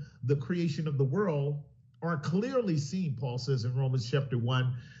behind the creation of the world are clearly seen, Paul says in Romans chapter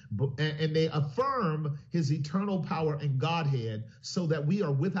 1, and they affirm his eternal power and Godhead, so that we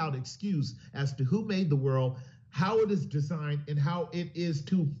are without excuse as to who made the world, how it is designed, and how it is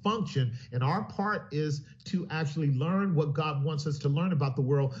to function. And our part is to actually learn what God wants us to learn about the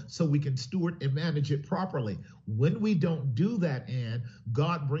world so we can steward and manage it properly. When we don't do that, and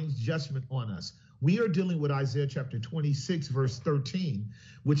God brings judgment on us. We are dealing with Isaiah chapter 26, verse 13,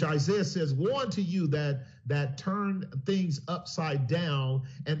 which Isaiah says, "Woe unto you that turn things upside down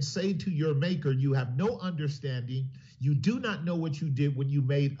and say to your maker, you have no understanding. You do not know what you did when you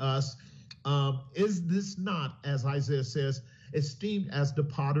made us. Is this not, as Isaiah says, esteemed as the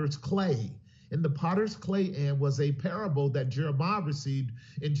potter's clay?" And the potter's clay, and was a parable that Jeremiah received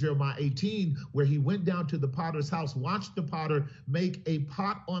in Jeremiah 18, where he went down to the potter's house, watched the potter make a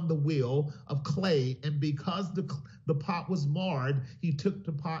pot on the wheel of clay. And because the pot was marred, he took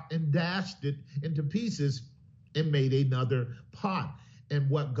the pot and dashed it into pieces and made another pot. And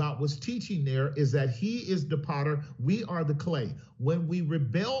what God was teaching there is that he is the potter, we are the clay. When we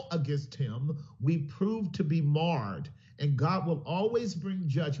rebel against him, we prove to be marred. And God will always bring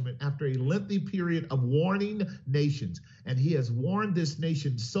judgment after a lengthy period of warning nations. And he has warned this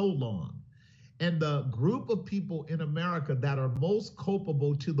nation so long. And the group of people in America that are most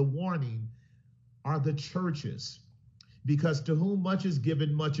culpable to the warning are the churches, because to whom much is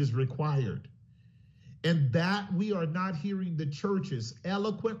given, much is required. And that we are not hearing the churches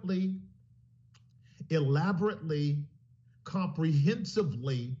eloquently, elaborately,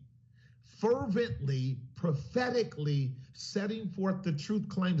 comprehensively, fervently, prophetically setting forth the truth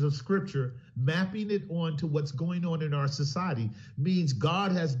claims of Scripture, mapping it on to what's going on in our society, means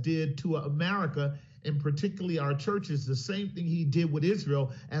God has did to America, and particularly our churches, the same thing he did with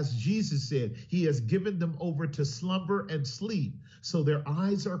Israel. As Jesus said, he has given them over to slumber and sleep. So their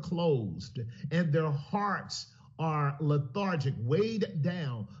eyes are closed and their hearts are lethargic, weighed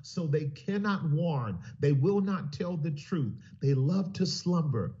down, so they cannot warn. They will not tell the truth. They love to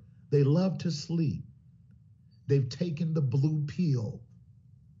slumber. They love to sleep. They've taken the blue pill.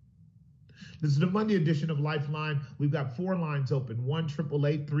 This is the Monday edition of Lifeline. We've got 4 lines open,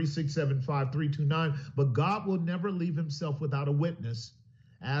 1-888-3675-329. But God will never leave himself without a witness.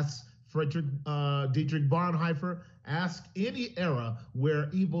 Ask Dietrich Bonhoeffer. Ask any era where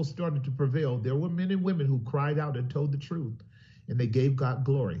evil started to prevail. There were men and women who cried out and told the truth, and they gave God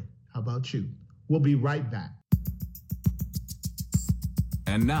glory. How about you? We'll be right back.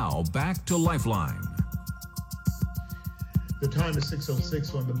 And now back to Lifeline. The time is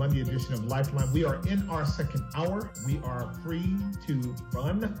 6:06 on the Monday edition of Lifeline. We are in our second hour. We are free to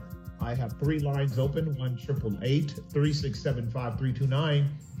run. I have 3 lines open, 1-888-367-5329.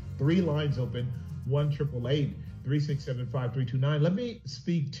 3 lines open, 1-888-367-5329. Let me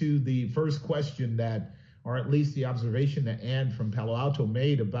speak to the first question that, or at least the observation that Ann from Palo Alto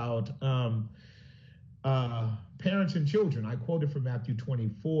made about parents and children. I quoted from Matthew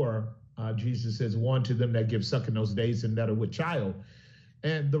 24. Jesus says, "One to them that give suck in those days and that are with child."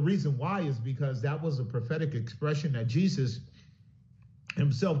 And the reason why is because that was a prophetic expression that Jesus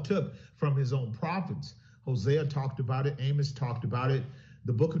himself took from his own prophets. Hosea talked about it. Amos talked about it.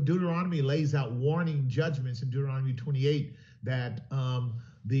 The book of Deuteronomy lays out warning judgments in Deuteronomy 28 that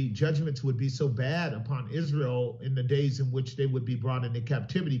the judgments would be so bad upon Israel in the days in which they would be brought into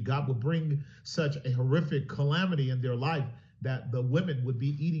captivity. God would bring such a horrific calamity in their life that the women would be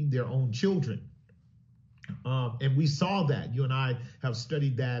eating their own children. And we saw that. You and I have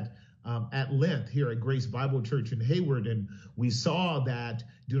studied that at length here at Grace Bible Church in Hayward. And we saw that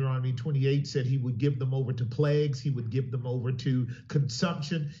Deuteronomy 28 said he would give them over to plagues. He would give them over to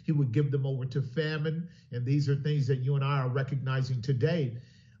consumption. He would give them over to famine. And these are things that you and I are recognizing today,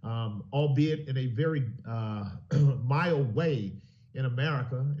 albeit in a very mild way in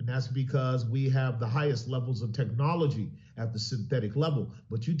America. And that's because we have the highest levels of technology at the synthetic level.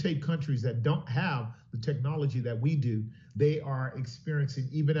 But you take countries that don't have the technology that we do, they are experiencing,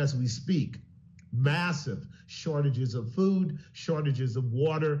 even as we speak, massive shortages of food, shortages of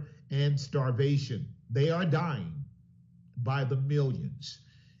water, and starvation. They are dying by the millions.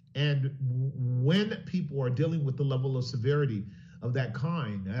 And when people are dealing with the level of severity of that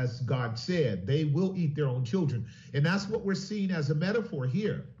kind, as God said, they will eat their own children. And that's what we're seeing as a metaphor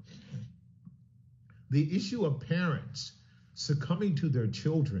here. The issue of parents succumbing to their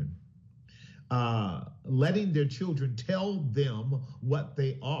children, letting their children tell them what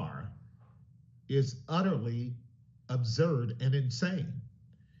they are, is utterly absurd and insane.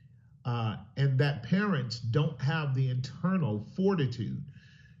 And that parents don't have the internal fortitude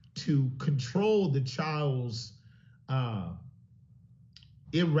to control the child's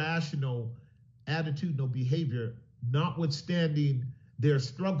irrational attitudinal behavior, notwithstanding their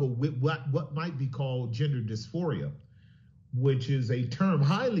struggle with what might be called gender dysphoria, which is a term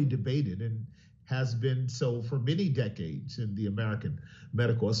highly debated and has been so for many decades in the American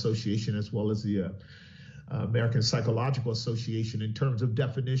Medical Association, as well as the American Psychological Association, in terms of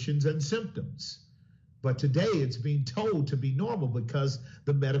definitions and symptoms. But today it's being told to be normal because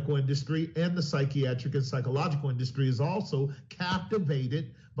the medical industry and the psychiatric and psychological industry is also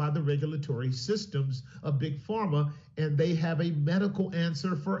captivated by the regulatory systems of Big Pharma, and they have a medical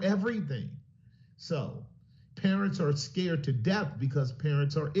answer for everything. So parents are scared to death because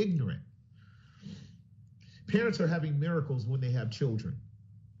parents are ignorant. Parents are having miracles when they have children.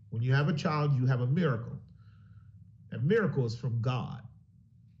 When you have a child, you have a miracle. That miracle is from God.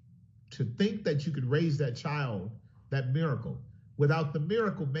 To think that you could raise that child, that miracle, without the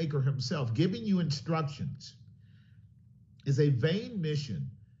miracle maker himself giving you instructions, is a vain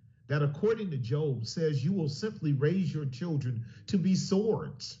mission that, according to Job, says you will simply raise your children to be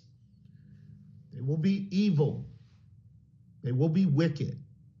swords. They will be evil. They will be wicked.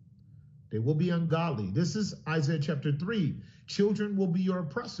 They will be ungodly. This is Isaiah chapter 3. Children will be your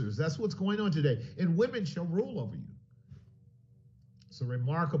oppressors. That's what's going on today. And women shall rule over you. It's a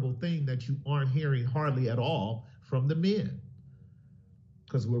remarkable thing that you aren't hearing hardly at all from the men,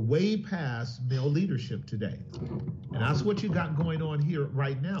 because we're way past male leadership today. And that's what you got going on here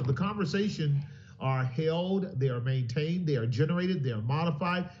right now. The conversations are held, they are maintained, they are generated, they are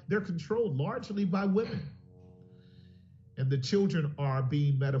modified, they're controlled largely by women. And the children are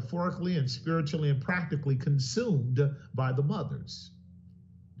being metaphorically and spiritually and practically consumed by the mothers.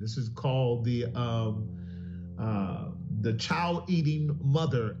 This is called the child-eating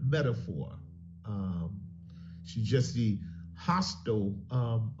mother metaphor. She's just the hostile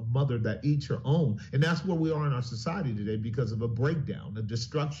mother that eats her own. And that's where we are in our society today because of a breakdown, a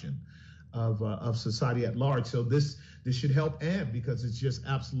destruction of society at large. So this should help Ann, because it's just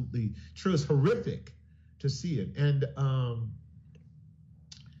absolutely true. It's horrific to see it.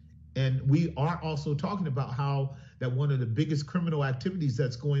 And we are also talking about how that one of the biggest criminal activities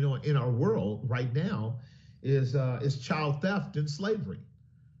that's going on in our world right now is child theft and slavery,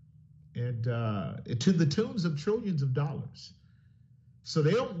 and to the tunes of trillions of dollars. So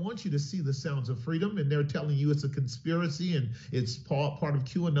they don't want you to see the sounds of freedom, and they're telling you it's a conspiracy and it's part of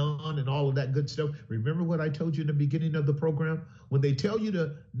QAnon and all of that good stuff. Remember what I told you in the beginning of the program? When they tell you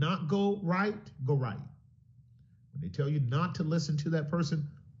to not go right, go right. When they tell you not to listen to that person,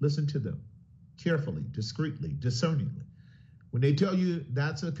 listen to them carefully, discreetly, discerningly. When they tell you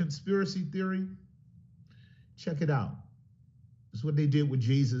that's a conspiracy theory, check it out. It's what they did with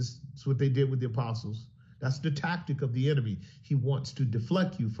Jesus. It's what they did with the apostles. That's the tactic of the enemy. He wants to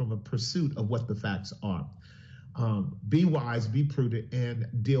deflect you from a pursuit of what the facts are. Be wise, be prudent, and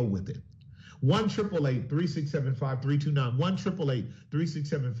deal with it. 1-888-367-5329.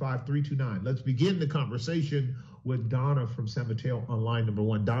 1-888-367-5329. Let's begin the conversation with Donna from San Mateo on line number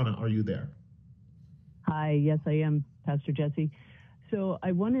 1. Donna, are you there? Hi, yes, I am, Pastor Jesse. So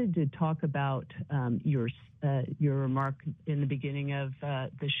I wanted to talk about your remark in the beginning of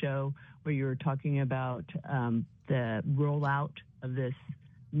the show where you were talking about the rollout of this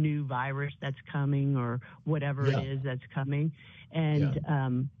new virus that's coming or whatever it is that's coming.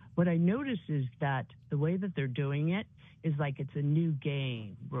 And what I noticed is that the way that they're doing it is like it's a new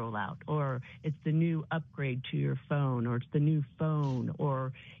game rollout, or it's the new upgrade to your phone, or it's the new phone,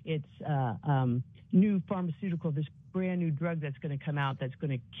 or it's new pharmaceutical, this brand new drug that's going to come out that's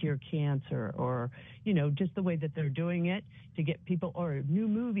going to cure cancer, or, you know, just the way that they're doing it to get people, or a new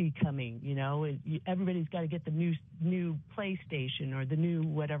movie coming, you know, everybody's got to get the new PlayStation or the new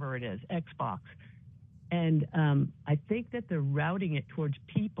whatever it is, Xbox. And I think that they're routing it towards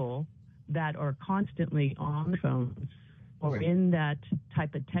people that are constantly on the phones or in that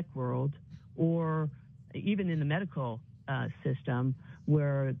type of tech world, or even in the medical system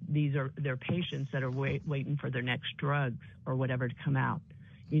where they're patients that are waiting for their next drugs or whatever to come out.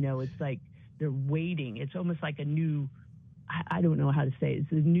 You know, it's like they're waiting. It's almost like a new, I don't know how to say it.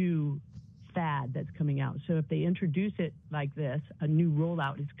 It's a new fad that's coming out. So if they introduce it like this, a new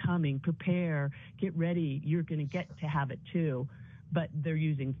rollout is coming, prepare, get ready, you're going to get to have it too. But they're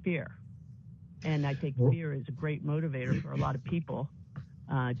using fear. And I think fear is a great motivator for a lot of people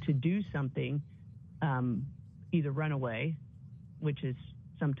to do something, either run away, which is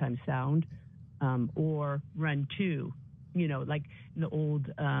sometimes sound, or run to. You know, like in the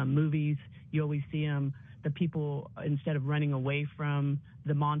old movies, you always see them, the people, instead of running away from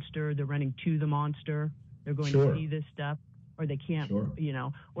the monster, they're running to the monster. They're going to see this stuff, or they can't, you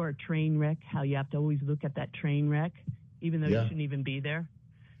know, or a train wreck, how you have to always look at that train wreck, even though you shouldn't even be there.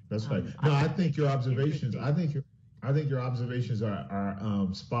 That's right. No, I think your observations, I think your observations are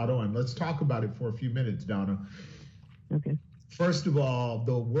spot on. Let's talk about it for a few minutes, Donna. Okay. First of all,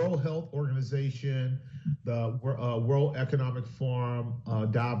 the World Health Organization, the World Economic Forum,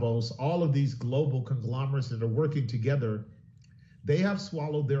 Davos, all of these global conglomerates that are working together, they have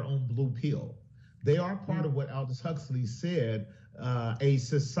swallowed their own blue pill. They are part of what Aldous Huxley said, a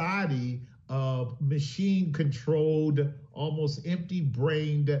society of machine-controlled, almost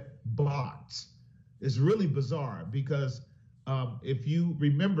empty-brained bots. It's really bizarre because if you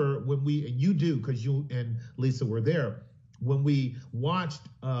remember when and you do because you and Lisa were there, when we watched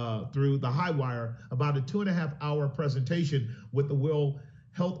through the Highwire about a 2.5-hour presentation with the World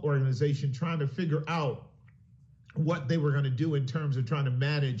Health Organization trying to figure out what they were going to do in terms of trying to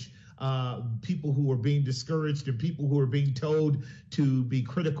manage people who were being discouraged and people who were being told to be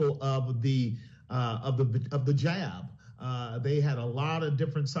critical of the jab. They had a lot of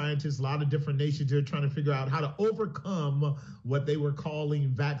different scientists, a lot of different nations there trying to figure out how to overcome what they were calling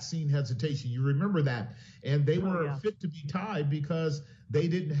vaccine hesitation. You remember that? And they were fit to be tied because they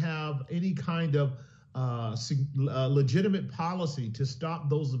didn't have any kind of legitimate policy to stop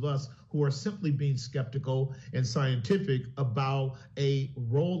those of us who are simply being skeptical and scientific about a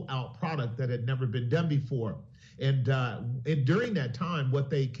rollout product that had never been done before. And during that time, what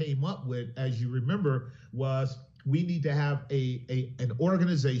they came up with, as you remember, was we need to have an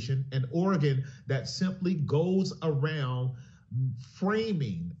organization, an organ that simply goes around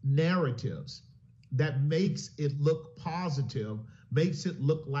framing narratives that makes it look positive, makes it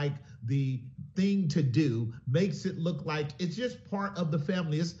look like the thing to do, makes it look like it's just part of the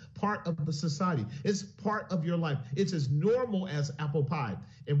family, it's part of the society, it's part of your life. It's as normal as apple pie.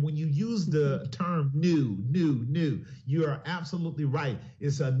 And when you use the term new, you are absolutely right.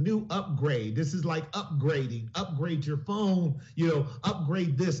 It's a new upgrade. This is like upgrading. Upgrade your phone,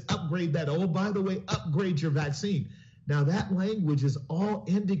 upgrade this, upgrade that. Oh, by the way, upgrade your vaccine. Now that language is all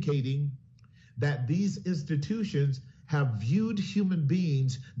indicating that these institutions have viewed human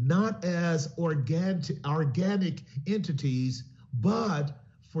beings not as organic entities, but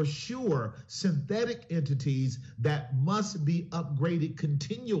for sure synthetic entities that must be upgraded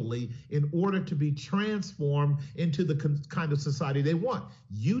continually in order to be transformed into the kind of society they want.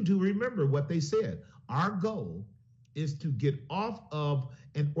 You do remember what they said. Our goal is to get off of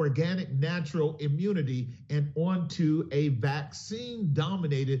an organic natural immunity and onto a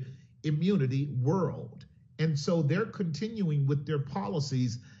vaccine-dominated immunity world. And so they're continuing with their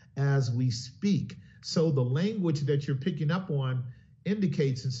policies as we speak. So the language that you're picking up on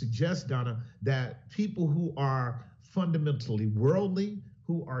indicates and suggests, Donna, that people who are fundamentally worldly,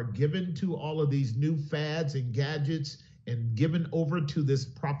 who are given to all of these new fads and gadgets and given over to this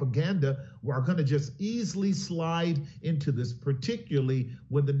propaganda, are going to just easily slide into this, particularly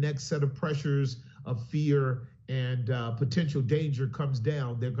when the next set of pressures of fear and potential danger comes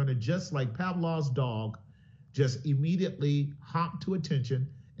down. They're going to, just like Pavlov's dog, just immediately hop to attention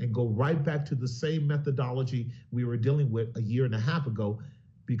and go right back to the same methodology we were dealing with a year and a half ago,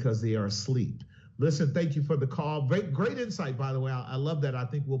 because they are asleep. Listen, thank you for the call. Great insight, by the way. I love that. I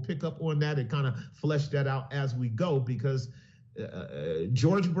think we'll pick up on that and kind of flesh that out as we go, because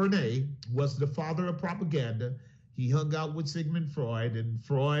George Bernay was the father of propaganda. He hung out with Sigmund Freud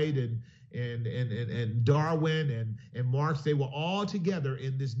and Darwin and Marx. They were all together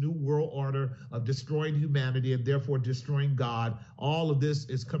in this new world order of destroying humanity and therefore destroying God. All of this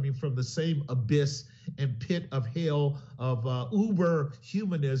is coming from the same abyss and pit of hell of uber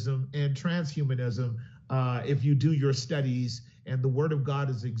humanism and transhumanism. If you do your studies, and the word of God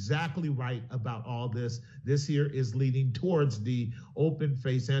is exactly right about all this. This here is leading towards the open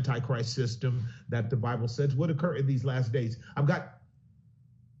face Antichrist system that the Bible says would occur in these last days. I've got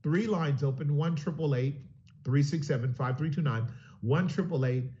 3 lines open: 1-888-367-5329,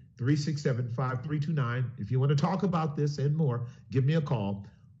 1-888-367-5329. If you want to talk about this and more, give me a call.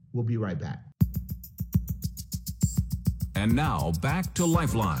 We'll be right back. And now back to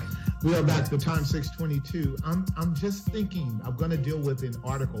Lifeline. We are back. The time 6:22. I'm just thinking I'm going to deal with an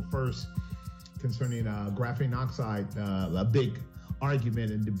article first concerning graphene oxide, a big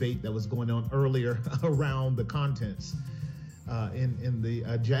argument and debate that was going on earlier around the contents in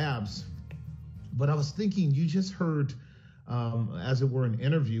the jabs. But I was thinking, you just heard, as it were, an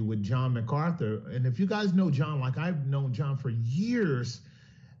interview with John MacArthur. And if you guys know John, like I've known John for years,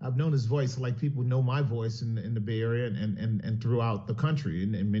 I've known his voice like people know my voice in the Bay Area and throughout the country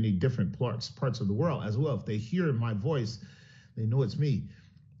and in many different parts of the world as well. If they hear my voice, they know it's me.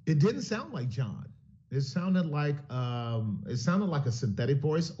 It didn't sound like John. It sounded like a synthetic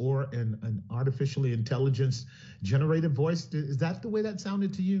voice or an artificially intelligence generated voice. Is that the way that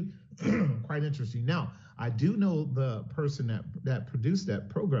sounded to you? Quite interesting. Now, I do know the person that produced that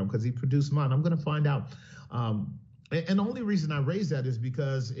program, because he produced mine. I'm going to find out. And the only reason I raise that is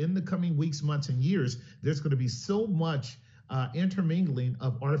because in the coming weeks, months, and years, there's going to be so much intermingling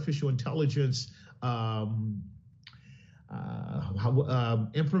of artificial intelligence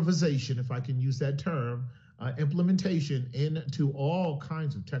improvisation, if I can use that term, implementation into all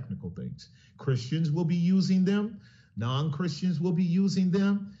kinds of technical things. Christians will be using them. Non-Christians will be using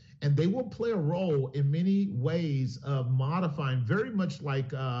them. And they will play a role in many ways of modifying, very much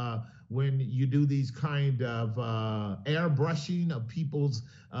like when you do these kind of airbrushing of people's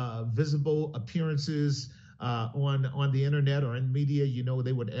visible appearances on the internet or in media. You know,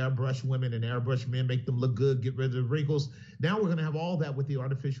 they would airbrush women and airbrush men, make them look good, get rid of the wrinkles. Now we're going to have all that with the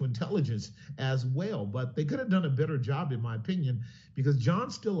artificial intelligence as well. But they could have done a better job, in my opinion, because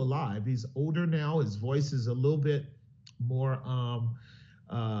John's still alive. He's older now. His voice is a little bit more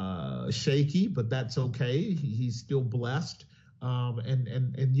shaky, but that's okay. He's still blessed.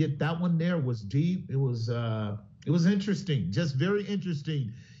 And yet that one there was deep. It was interesting, just very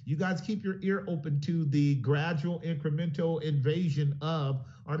interesting. You guys keep your ear open to the gradual incremental invasion of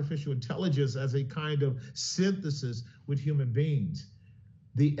artificial intelligence as a kind of synthesis with human beings.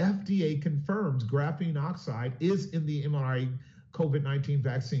 The FDA confirms graphene oxide is in the mRNA COVID-19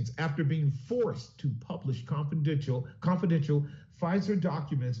 vaccines after being forced to publish confidential Pfizer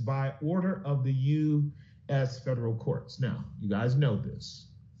documents by order of the U.S. federal courts. Now, you guys know this.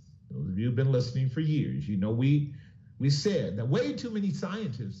 Those of you who've been listening for years, you know we said that way too many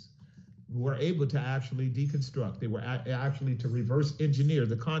scientists were able to actually deconstruct. They were actually to reverse engineer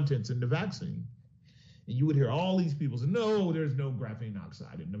the contents in the vaccine. And you would hear all these people say, no, there's no graphene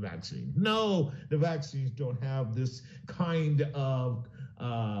oxide in the vaccine. No, the vaccines don't have this kind of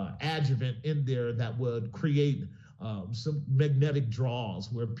adjuvant in there that would create some magnetic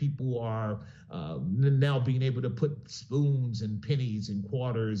draws where people are now being able to put spoons and pennies and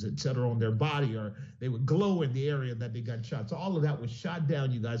quarters, et cetera, on their body, or they would glow in the area that they got shot. So all of that was shot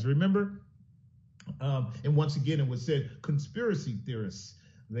down, you guys remember? And once again, it was said conspiracy theorists,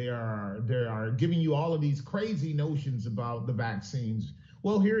 they are giving you all of these crazy notions about the vaccines.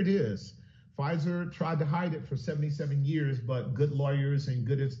 Well, here it is. Pfizer tried to hide it for 77 years, but good lawyers and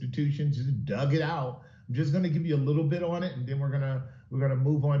good institutions just dug it out. I'm just going to give you a little bit on it, and then we're gonna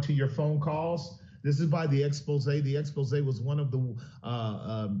move on to your phone calls. This is by the Expose. The Expose was one of the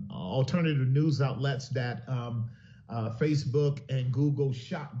alternative news outlets that Facebook and Google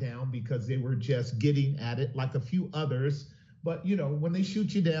shot down because they were just getting at it like a few others. But, when they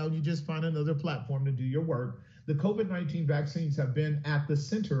shoot you down, you just find another platform to do your work. The COVID-19 vaccines have been at the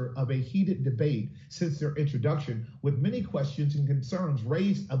center of a heated debate since their introduction, with many questions and concerns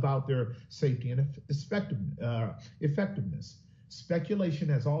raised about their safety and effectiveness. Speculation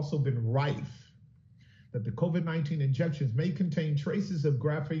has also been rife that the COVID-19 injections may contain traces of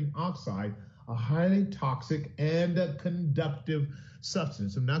graphene oxide, a highly toxic and a conductive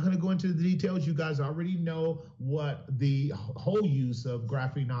substance. I'm not going to go into the details. You guys already know what the whole use of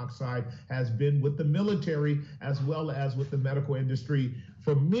graphene oxide has been with the military as well as with the medical industry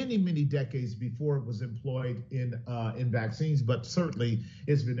for many, many decades before it was employed in vaccines, but certainly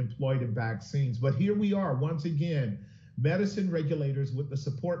it's been employed in vaccines. But here we are once again. Medicine regulators, with the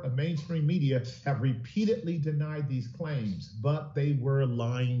support of mainstream media, have repeatedly denied these claims, but they were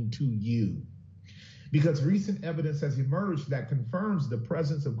lying to you. Because recent evidence has emerged that confirms the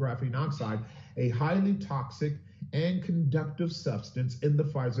presence of graphene oxide, a highly toxic and conductive substance in the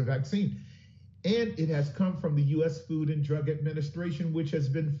Pfizer vaccine. And it has come from the U.S. Food and Drug Administration, which has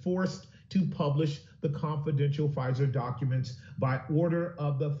been forced to publish the confidential Pfizer documents by order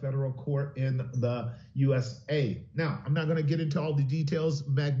of the federal court in the USA. Now, I'm not going to get into all the details.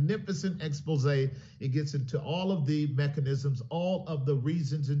 Magnificent expose. It gets into all of the mechanisms, all of the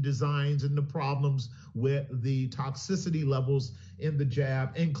reasons and designs and the problems with the toxicity levels in the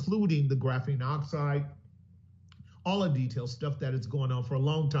jab, including the graphene oxide, all the details, stuff that is going on for a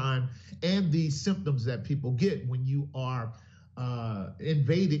long time, and the symptoms that people get when you are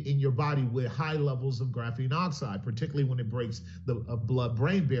invaded in your body with high levels of graphene oxide, particularly when it breaks the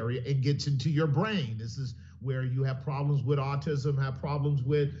blood-brain barrier and gets into your brain. This is where you have problems with autism, have problems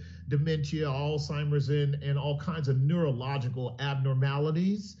with dementia, Alzheimer's, and all kinds of neurological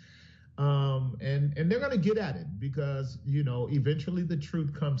abnormalities. And they're going to get at it because, eventually the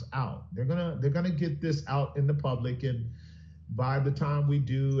truth comes out. They're going to get this out in the public, and by the time we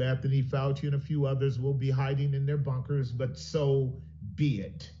do, Anthony Fauci and a few others will be hiding in their bunkers, but so be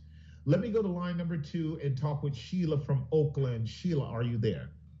it. Let me go to line number 2 and talk with Sheila from Oakland. Sheila, are you there?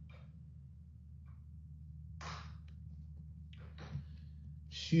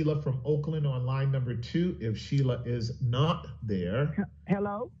 Sheila from Oakland on line number 2. If Sheila is not there.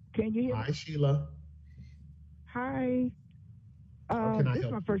 Hello, can you hear me? Hi, Sheila. Hi. This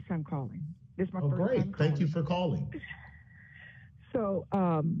is my first time calling. Great. Thank you for calling. So,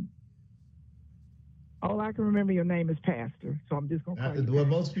 all I can remember your name is Pastor, so I'm just going to call you Well,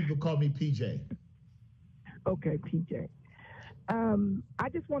 most people call me PJ. Okay, PJ. I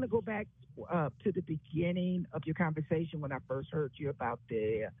just want to go back to the beginning of your conversation when I first heard you about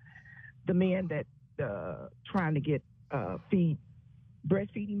the men that trying to get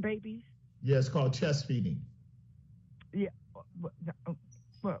breastfeeding babies. Yeah, it's called chest feeding. Yeah.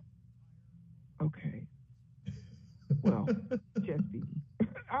 Well, okay. Well, chest feeding.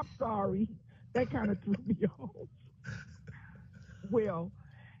 I'm sorry. That kind of threw me off. Well,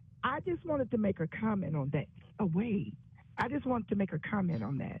 I just wanted to make a comment on that. I just wanted to make a comment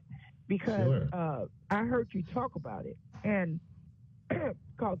on that because I heard you talk about it and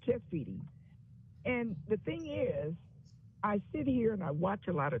called chest feeding. And the thing is, I sit here and I watch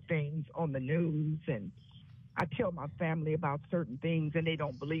a lot of things on the news and I tell my family about certain things and they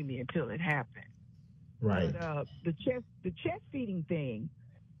don't believe me until it happens. Right. But the chest feeding thing,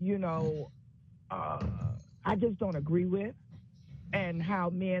 I just don't agree with, and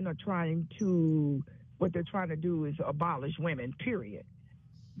how men are what they're trying to do is abolish women, period.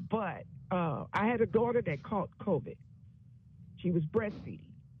 But I had a daughter that caught COVID. She was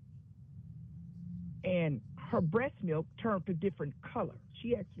breastfeeding, and her breast milk turned to different color.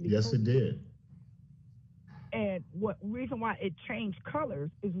 She actually it did. And what reason why it changed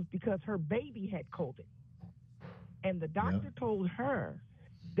colors is because her baby had COVID. And the doctor told her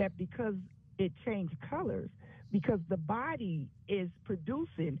that because it changed colors, because the body is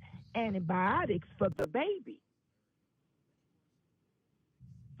producing antibiotics for the baby.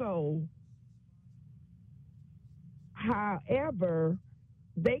 So, however,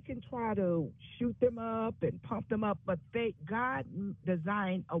 they can try to shoot them up and pump them up, but God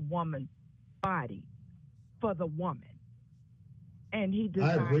designed a woman's body for the woman, and he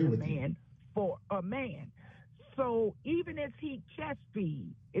designed a man for a man. So even if he chest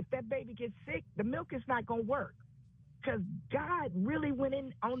feeds, if that baby gets sick, the milk is not going to work because God really went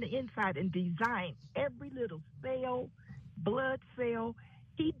in on the inside and designed every little cell, blood cell.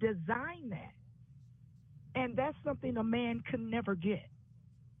 He designed that, and that's something a man can never get.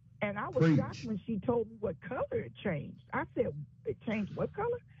 And I was shocked when she told me what color it changed. I said, it changed what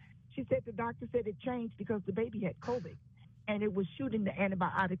color? She said the doctor said it changed because the baby had COVID, and it was shooting the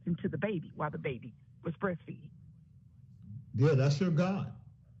antibiotics into the baby while the baby was breastfeeding. Yeah, that's your God.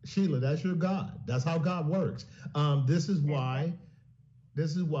 Sheila, that's your God. That's how God works. This is why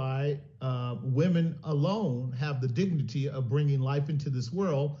women alone have the dignity of bringing life into this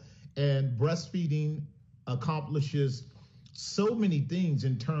world, and breastfeeding accomplishes so many things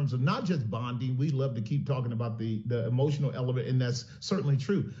in terms of not just bonding. We love to keep talking about the emotional element, and that's certainly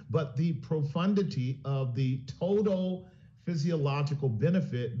true, but the profundity of the total physiological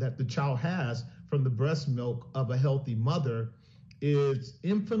benefit that the child has from the breast milk of a healthy mother is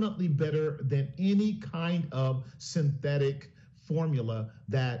infinitely better than any kind of synthetic formula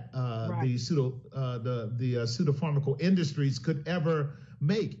that the pseudopharmaceutical industries could ever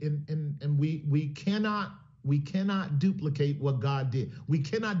make. And we cannot duplicate what God did. We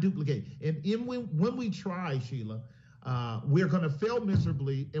cannot duplicate. And when we try, Sheila, we're going to fail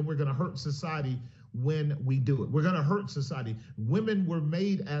miserably, and we're going to hurt society when we do it. We're going to hurt society. Women were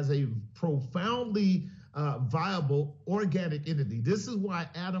made as a profoundly viable organic entity. This is why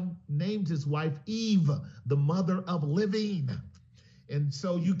Adam named his wife Eve, the mother of living. And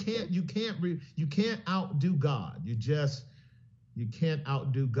so you can't outdo God. You can't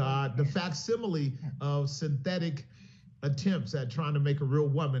outdo God. The facsimile of synthetic attempts at trying to make a real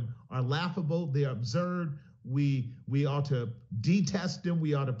woman are laughable. They're absurd. We ought to detest them.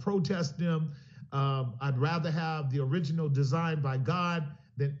 We ought to protest them. I'd rather have the original design by God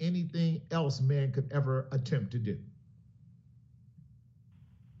than anything else man could ever attempt to do.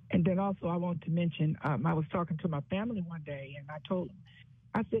 And then also I want to mention, I was talking to my family one day, and I told them,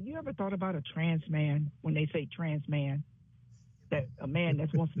 I said, you ever thought about a trans man? When they say trans man, that a man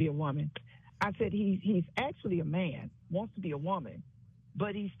that wants to be a woman. I said, he's actually a man, wants to be a woman,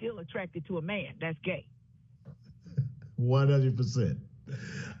 but he's still attracted to a man. That's gay. 100%.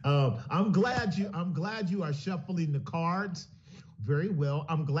 I'm glad you are shuffling the cards very well.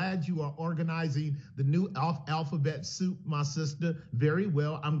 I'm glad you are organizing the new alphabet soup, my sister, very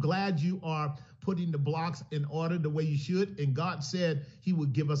well. I'm glad you are putting the blocks in order the way you should. And God said he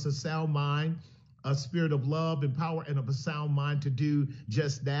would give us a sound mind, a spirit of love and power, and of a sound mind to do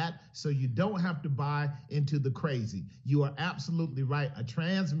just that. So you don't have to buy into the crazy. You are absolutely right. A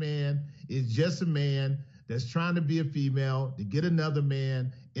trans man is just a man that's trying to be a female to get another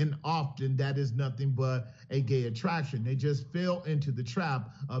man, and often that is nothing but a gay attraction. They just fell into the trap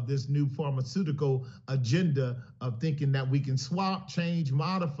of this new pharmaceutical agenda of thinking that we can swap, change,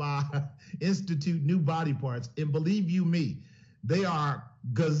 modify, institute new body parts. And believe you me, they are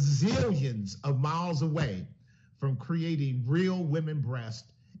gazillions of miles away from creating real women breasts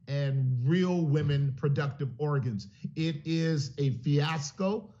and real women productive organs. It is a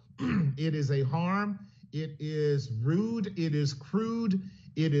fiasco. It is a harm. It is rude. It is crude.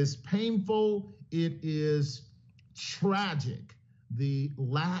 It is painful. It is tragic. The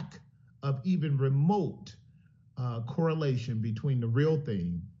lack of even remote correlation between the real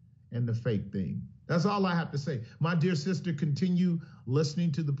thing and the fake thing. That's all I have to say. My dear sister, continue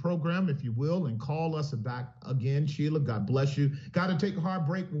listening to the program, if you will, and call us back again. Sheila, God bless you. Got to take a hard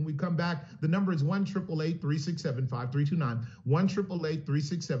break. When we come back, the number is 1-888-367-5329,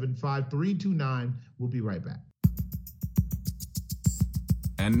 1-888-367-5329. We'll be right back.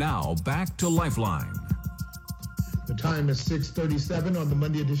 And now, back to Lifeline. The time is 6:37 on the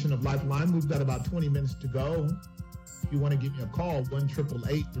Monday edition of Lifeline. We've got about 20 minutes to go. If you want to give me a call,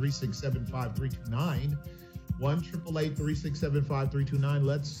 1-888-367-5329, 1-888-367-5329.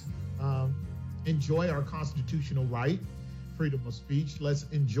 Let's enjoy our constitutional right, freedom of speech. Let's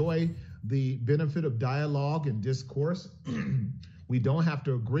enjoy the benefit of dialogue and discourse. We don't have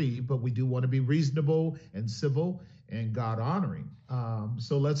to agree, but we do want to be reasonable and civil and God-honoring.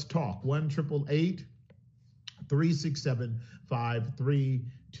 So let's talk.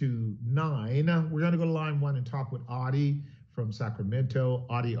 1-888-367-5329. We're going to go to line one and talk with Audie from Sacramento.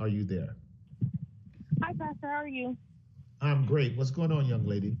 Audie, are you there? Hi, Pastor. How are you? I'm great. What's going on, young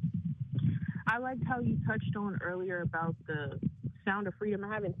lady? I liked how you touched on earlier about the Sound of Freedom. I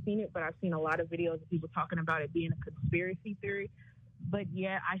haven't seen it, but I've seen a lot of videos of people talking about it being a conspiracy theory. But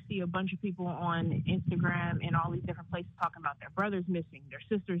yet I see a bunch of people on Instagram and all these different places talking about their brothers missing, their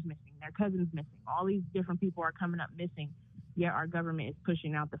sisters missing, their cousins missing. All these different people are coming up missing. Yet our government is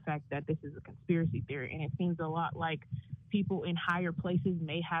pushing out the fact that this is a conspiracy theory. And it seems a lot like people in higher places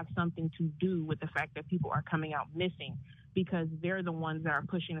may have something to do with the fact that people are coming out missing, because they're the ones that are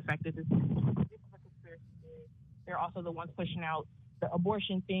pushing the fact that this is a conspiracy theory. They're also the ones pushing out the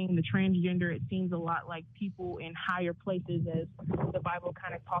abortion thing, the transgender. It seems a lot like people in higher places, as the Bible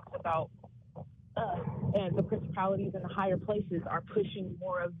kind of talks about and the principalities and the higher places are pushing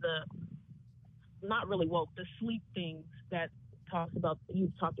more of the, not really woke, the sleep things that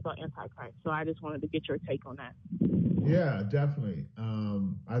you've talked about Antichrist. So I just wanted to get your take on that. Yeah, definitely.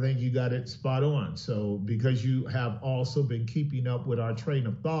 I think you got it spot on. So because you have also been keeping up with our train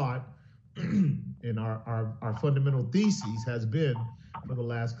of thought, and our fundamental thesis has been for the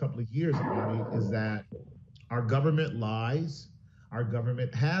last couple of years, Marty, is that our government lies, our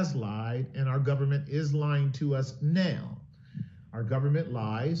government has lied, and our government is lying to us now. Our government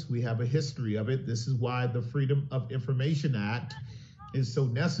lies. We have a history of it. This is why the Freedom of Information Act is so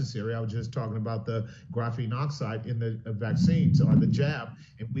necessary. I was just talking about the graphene oxide in the vaccines or the jab,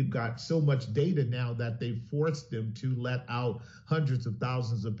 and we've got so much data now that they forced them to let out hundreds of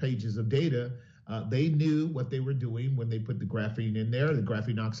thousands of pages of data. They knew what they were doing when they put the graphene in there. The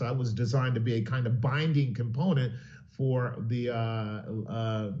graphene oxide was designed to be a kind of binding component for the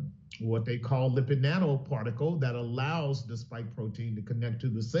what they call lipid nanoparticle that allows the spike protein to connect to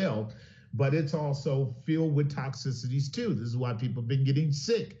the cell. But it's also filled with toxicities too. This is why people have been getting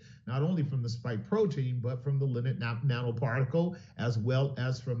sick, not only from the spike protein, but from the lipid nanoparticle, as well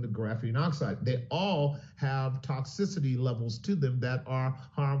as from the graphene oxide. They all have toxicity levels to them that are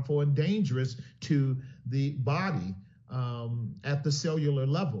harmful and dangerous to the body at the cellular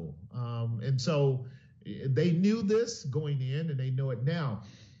level. And so they knew this going in, and they know it now.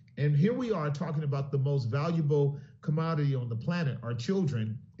 And here we are talking about the most valuable commodity on the planet, our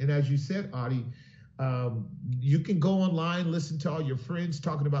children. And as you said, Adi, you can go online, listen to all your friends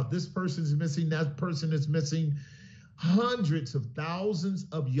talking about this person is missing, that person is missing. Hundreds of thousands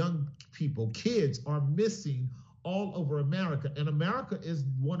of young people, kids, are missing all over America. And America is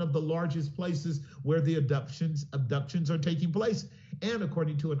one of the largest places where the abductions are taking place. And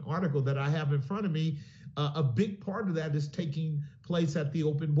according to an article that I have in front of me, a big part of that is taking place at the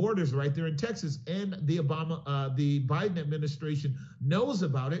open borders right there in Texas. And the Biden administration knows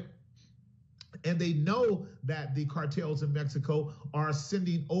about it. And they know that the cartels in Mexico are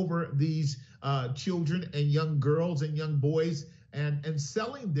sending over these children and young girls and young boys and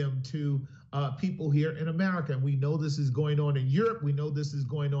selling them to people here in America. And we know this is going on in Europe. We know this is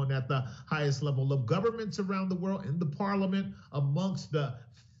going on at the highest level of governments around the world, in the parliament, amongst the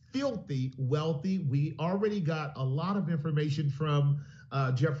filthy wealthy. We already got a lot of information from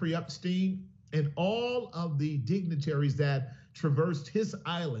Jeffrey Epstein and all of the dignitaries that traversed his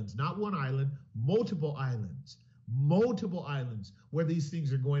islands, not one island, multiple islands where these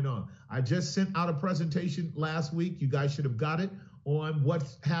things are going on. I just sent out a presentation last week. You guys should have got it, on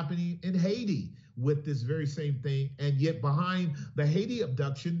what's happening in Haiti with this very same thing. And yet behind the Haiti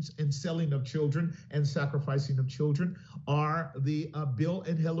abductions and selling of children and sacrificing of children are the Bill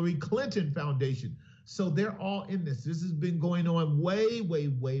and Hillary Clinton Foundation. So they're all in this. This has been going on way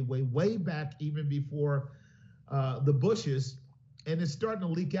back, even before the Bushes. And it's starting to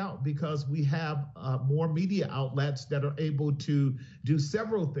leak out because we have more media outlets that are able to do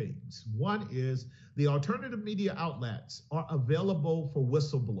several things. One is the alternative media outlets are available for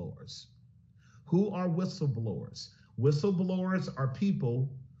whistleblowers. Who are whistleblowers? Whistleblowers are people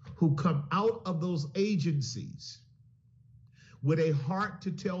who come out of those agencies with a heart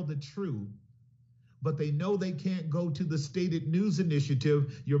to tell the truth, but they know they can't go to the stated news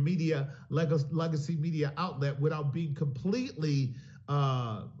initiative, your media, legacy media outlet, without being completely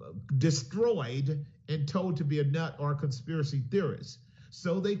destroyed and told to be a nut or a conspiracy theorist.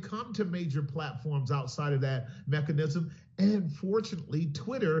 So they come to major platforms outside of that mechanism. And fortunately,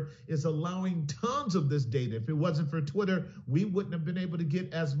 Twitter is allowing tons of this data. If it wasn't for Twitter, we wouldn't have been able to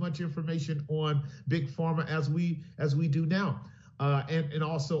get as much information on Big Pharma as we do now. And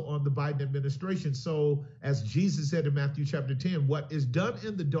also on the Biden administration. So as Jesus said in Matthew chapter 10, what is done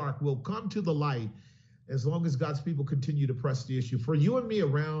in the dark will come to the light as long as God's people continue to press the issue. For you and me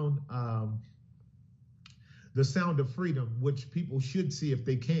around the Sound of Freedom, which people should see if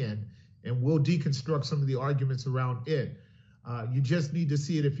they can, and we'll deconstruct some of the arguments around it. You just need to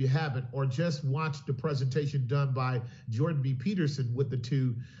see it if you haven't, or just watch the presentation done by Jordan B. Peterson with the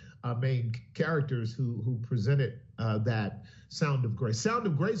two main characters who presented that Sound of Grace. Sound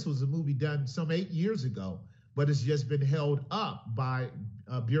of Grace was a movie done some 8 years ago, but it's just been held up by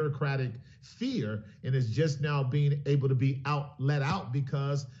bureaucratic fear, and is just now being able to be let out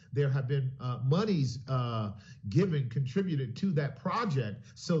because there have been monies contributed to that project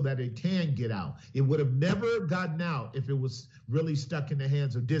so that it can get out. It would have never gotten out if it was really stuck in the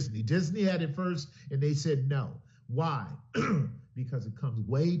hands of Disney. Disney had it first, and they said no. Why? Because it comes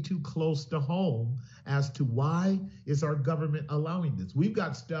way too close to home as to why is our government allowing this. We've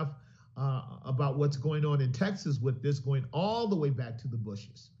got stuff about what's going on in Texas with this going all the way back to the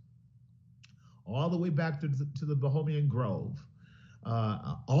Bushes. all the way back to the Bohemian Grove,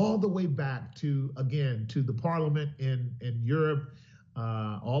 all the way back to the Parliament in Europe,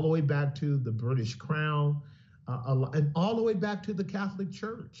 all the way back to the British Crown, and all the way back to the Catholic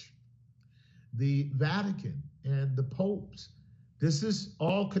Church, the Vatican, and the popes. This is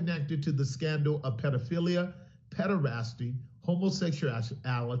all connected to the scandal of pedophilia, pederasty,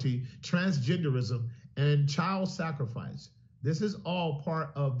 homosexuality, transgenderism, and child sacrifice. This is all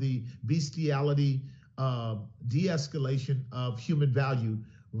part of the bestiality, de-escalation of human value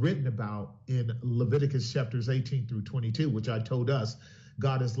written about in Leviticus chapters 18 through 22, which I told us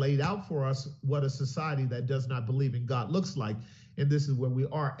God has laid out for us what a society that does not believe in God looks like. And this is where we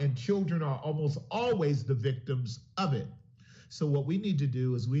are. And children are almost always the victims of it. So what we need to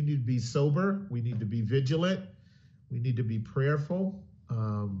do is we need to be sober. We need to be vigilant. We need to be prayerful.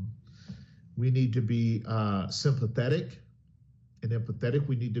 We need to be sympathetic and empathetic.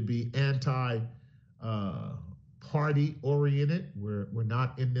 We need to be party oriented. We're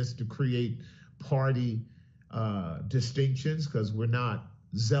not in this to create party distinctions, because we're not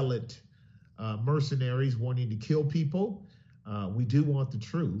zealot mercenaries wanting to kill people. We do want the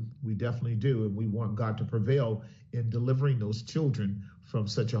truth. We definitely do. And we want God to prevail in delivering those children from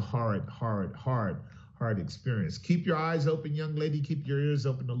such a hard experience. Keep your eyes open, young lady. Keep your ears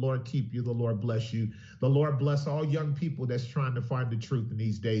open. The Lord keep you. The Lord bless you. The Lord bless all young people that's trying to find the truth in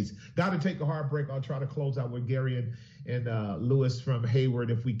these days. Got to take a hard break. I'll try to close out with Gary and Lewis from Hayward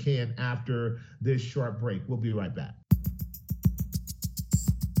if we can after this short break. We'll be right back.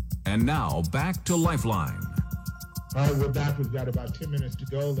 And now back to Lifeline. All right, we're back. We've got about 10 minutes to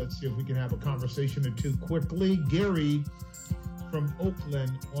go. Let's see if we can have a conversation or two quickly. Gary from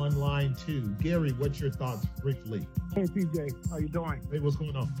Oakland on line 2. Gary, what's your thoughts briefly? Hey, PJ, how you doing? Hey, what's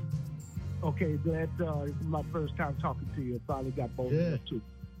going on? Okay, this is my first time talking to you. Finally got both of you too.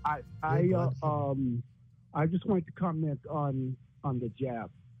 I just wanted to comment on the jab.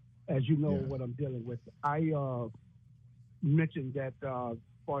 As you know what I'm dealing with. I mentioned that as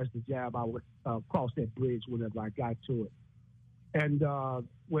far as the jab, I would cross that bridge whenever I got to it. And,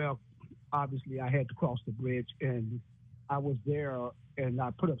 well, obviously I had to cross the bridge, and I was there, and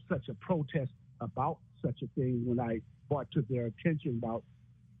I put up such a protest about such a thing when I brought to their attention about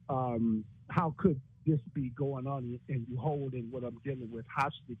how could this be going on, and you holding what I'm dealing with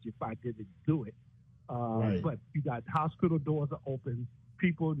hostage if I didn't do it. Right. But you got hospital doors are open,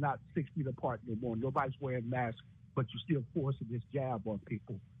 people not 6 feet apart anymore, nobody's wearing masks, but you're still forcing this jab on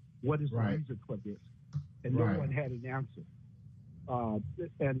people. What is the reason for this? And no one had an answer.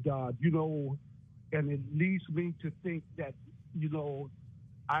 You know, and it leads me to think that, you know,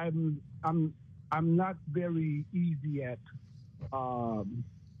 I'm not very easy at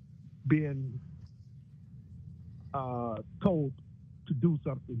being told to do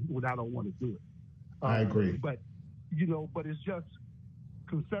something when I don't want to do it. I agree. But, you know, but it's just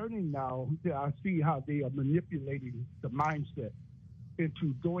concerning now that I see how they are manipulating the mindset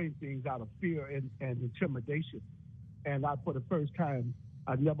into doing things out of fear and intimidation. And for the first time,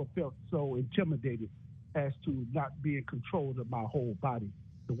 I never felt so intimidated as to not be in control of my whole body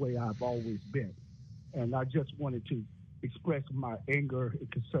the way I've always been. And I just wanted to express my anger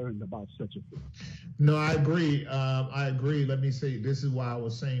and concern about such a thing. No, I agree. I agree. Let me say, this is why I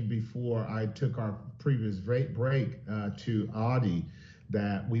was saying before I took our previous break to Audie,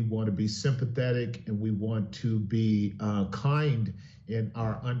 that we want to be sympathetic and we want to be kind in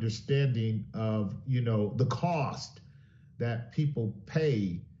our understanding of, you know, the cost that people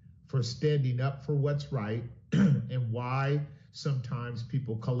pay for standing up for what's right and why sometimes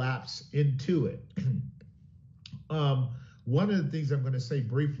people collapse into it. One of the things I'm going to say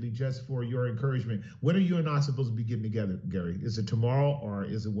briefly, just for your encouragement, when are you and I supposed to be getting together, Gary? Is it tomorrow or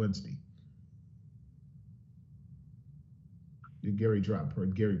is it Wednesday? Did Gary drop?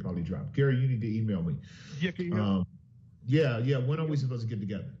 Gary probably dropped. Gary, you need to email me. Yeah, can you yeah. When are we supposed to get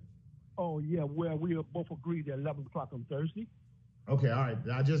together? Oh, yeah. Well, we both agreed at 11 o'clock on Thursday. Okay, all right.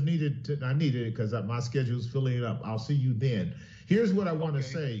 I needed it because my schedule is filling it up. I'll see you then. Here's what I want to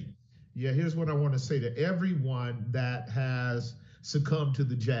say. Yeah, here's what I want to say to everyone that has succumbed to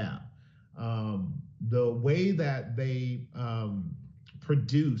the jab. The way that they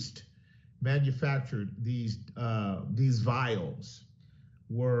manufactured these vials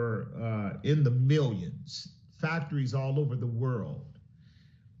were in the millions, factories all over the world.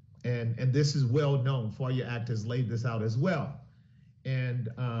 And this is well known. FOIA Act has laid this out as well. And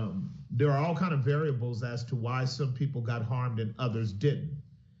there are all kind of variables as to why some people got harmed and others didn't.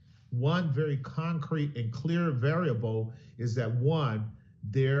 One very concrete and clear variable is that, one,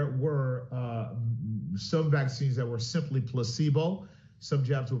 there were some vaccines that were simply placebo. Some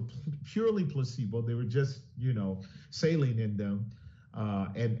jabs were purely placebo. They were just, saline in them.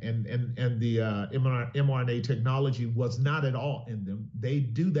 And the mRNA technology was not at all in them. They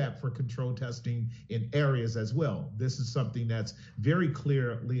do that for control testing in areas as well. This is something that's very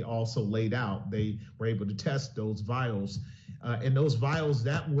clearly also laid out. They were able to test those vials, and those vials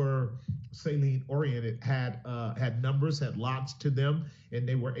that were saline oriented had numbers, had lots to them, and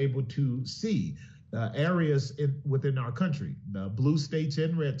they were able to see areas within our country, the blue states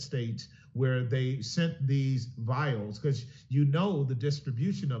and red states, where they sent these vials, because the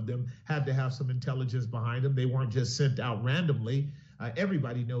distribution of them had to have some intelligence behind them. They weren't just sent out randomly.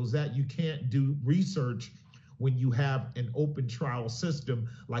 Everybody knows that. You can't do research when you have an open trial system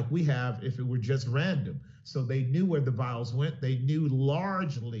like we have if it were just random. So they knew where the vials went. They knew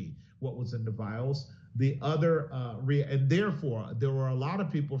largely what was in the vials. And therefore, there were a lot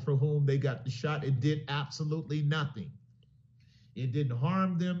of people for whom they got the shot. It did absolutely nothing. It didn't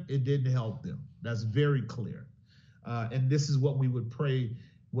harm them. It didn't help them. That's very clear. And this is what we would pray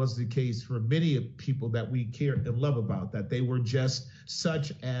was the case for many people that we care and love about, that they were just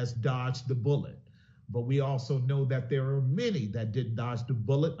such as dodged the bullet. But we also know that there are many that didn't dodge the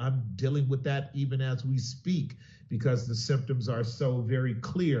bullet. I'm dealing with that even as we speak, because the symptoms are so very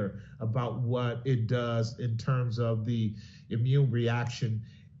clear about what it does in terms of the immune reaction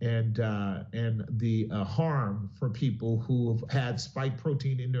and the harm for people who have had spike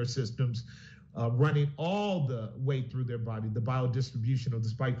protein in their systems, running all the way through their body. The biodistribution of the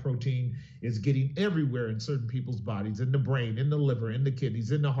spike protein is getting everywhere in certain people's bodies, in the brain, in the liver, in the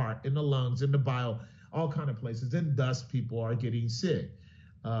kidneys, in the heart, in the lungs, in the bile, all kind of places, and thus people are getting sick.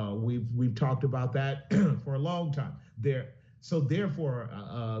 We've talked about that for a long time. Therefore,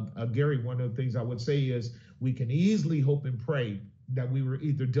 Gary, one of the things I would say is we can easily hope and pray that we were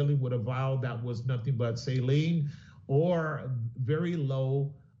either dealing with a vial that was nothing but saline or very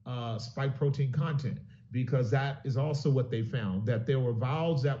low spike protein content, because that is also what they found, that there were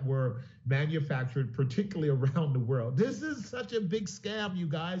vials that were manufactured, particularly around the world. This is such a big scam, you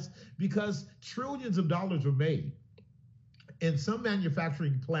guys, because trillions of dollars were made. And some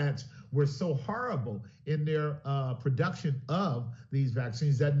manufacturing plants were so horrible in their production of these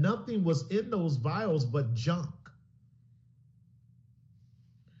vaccines that nothing was in those vials but junk.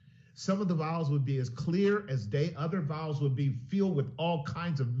 Some of the vials would be as clear as day. Other vials would be filled with all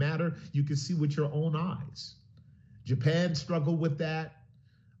kinds of matter you can see with your own eyes. Japan struggled with that.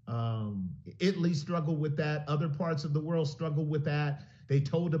 Italy struggled with that. Other parts of the world struggled with that. They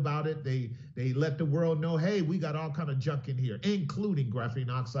told about it. They let the world know, hey, we got all kind of junk in here, including graphene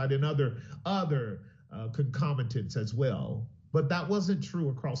oxide and other concomitants as well. But that wasn't true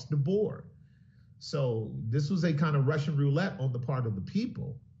across the board. So this was a kind of Russian roulette on the part of the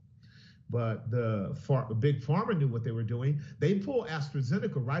people. But the big pharma knew what they were doing. They pulled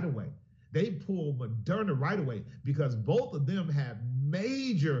AstraZeneca right away. They pulled Moderna right away, because both of them had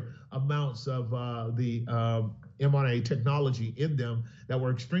major amounts of the mRNA technology in them that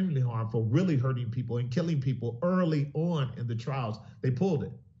were extremely harmful, really hurting people and killing people early on in the trials. They pulled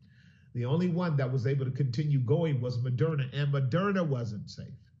it. The only one that was able to continue going was Moderna, and Moderna wasn't safe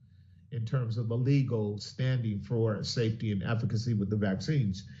in terms of the legal standing for safety and efficacy with the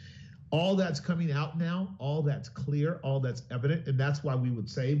vaccines. All that's coming out now, all that's clear, all that's evident. And that's why we would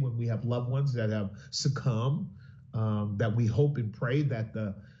say when we have loved ones that have succumbed, that we hope and pray that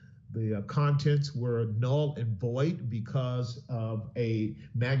the contents were null and void because of a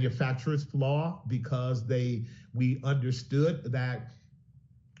manufacturer's flaw, because we understood that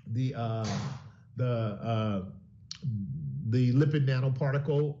the lipid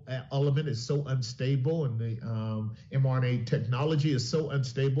nanoparticle element is so unstable, and the mRNA technology is so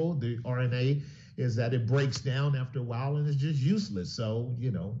unstable, the RNA, is that it breaks down after a while and it's just useless. So,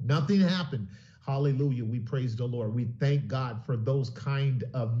 nothing happened. Hallelujah. We praise the Lord. We thank God for those kind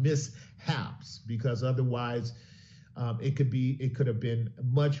of mishaps, because otherwise it could have been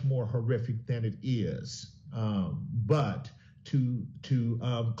much more horrific than it is. But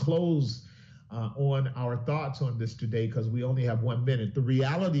to close on our thoughts on this today, because we only have 1 minute. The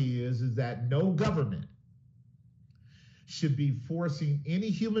reality is that no government should be forcing any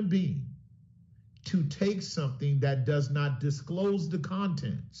human being to take something that does not disclose the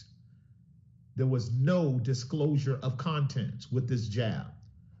contents. There was no disclosure of contents with this jab.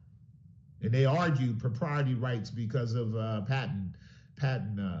 And they argue propriety rights because of patent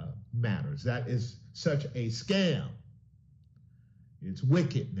matters. That is such a scam. It's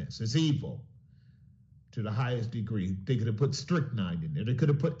wickedness. It's evil to the highest degree. They could have put strychnine in there. They could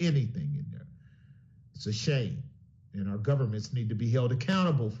have put anything in there. It's a shame. And our governments need to be held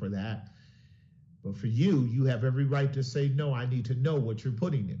accountable for that. But for you, you have every right to say, no, I need to know what you're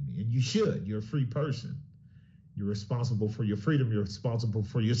putting in me. And you should. You're a free person. You're responsible for your freedom. You're responsible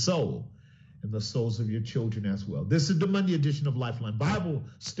for your soul and the souls of your children as well. This is the Monday edition of Lifeline Bible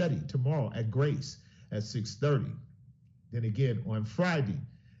Study tomorrow at Grace at 6:30. Then again on Friday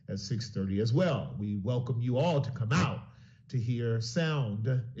at 6:30 as well. We welcome you all to come out to hear sound,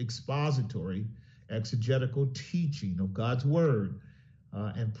 expository, exegetical teaching of God's word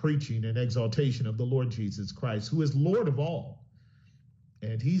and preaching and exaltation of the Lord Jesus Christ, who is Lord of all.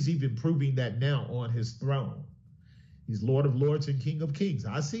 And he's even proving that now on his throne. He's Lord of lords and King of kings.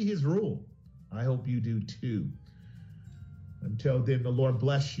 I see his rule. I hope you do too. Until then, the Lord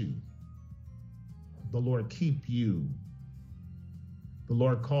bless you. The Lord keep you. The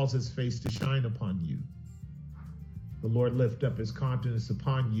Lord cause his face to shine upon you. The Lord lift up his countenance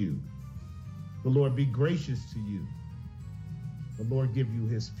upon you. The Lord be gracious to you. The Lord give you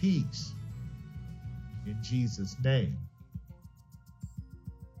his peace. In Jesus' name.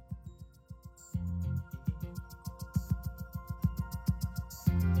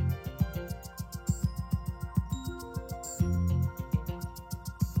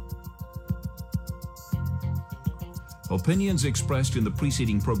 Opinions expressed in the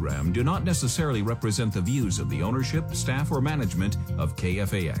preceding program do not necessarily represent the views of the ownership, staff, or management of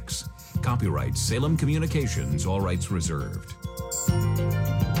KFAX. Copyright Salem Communications, all rights reserved.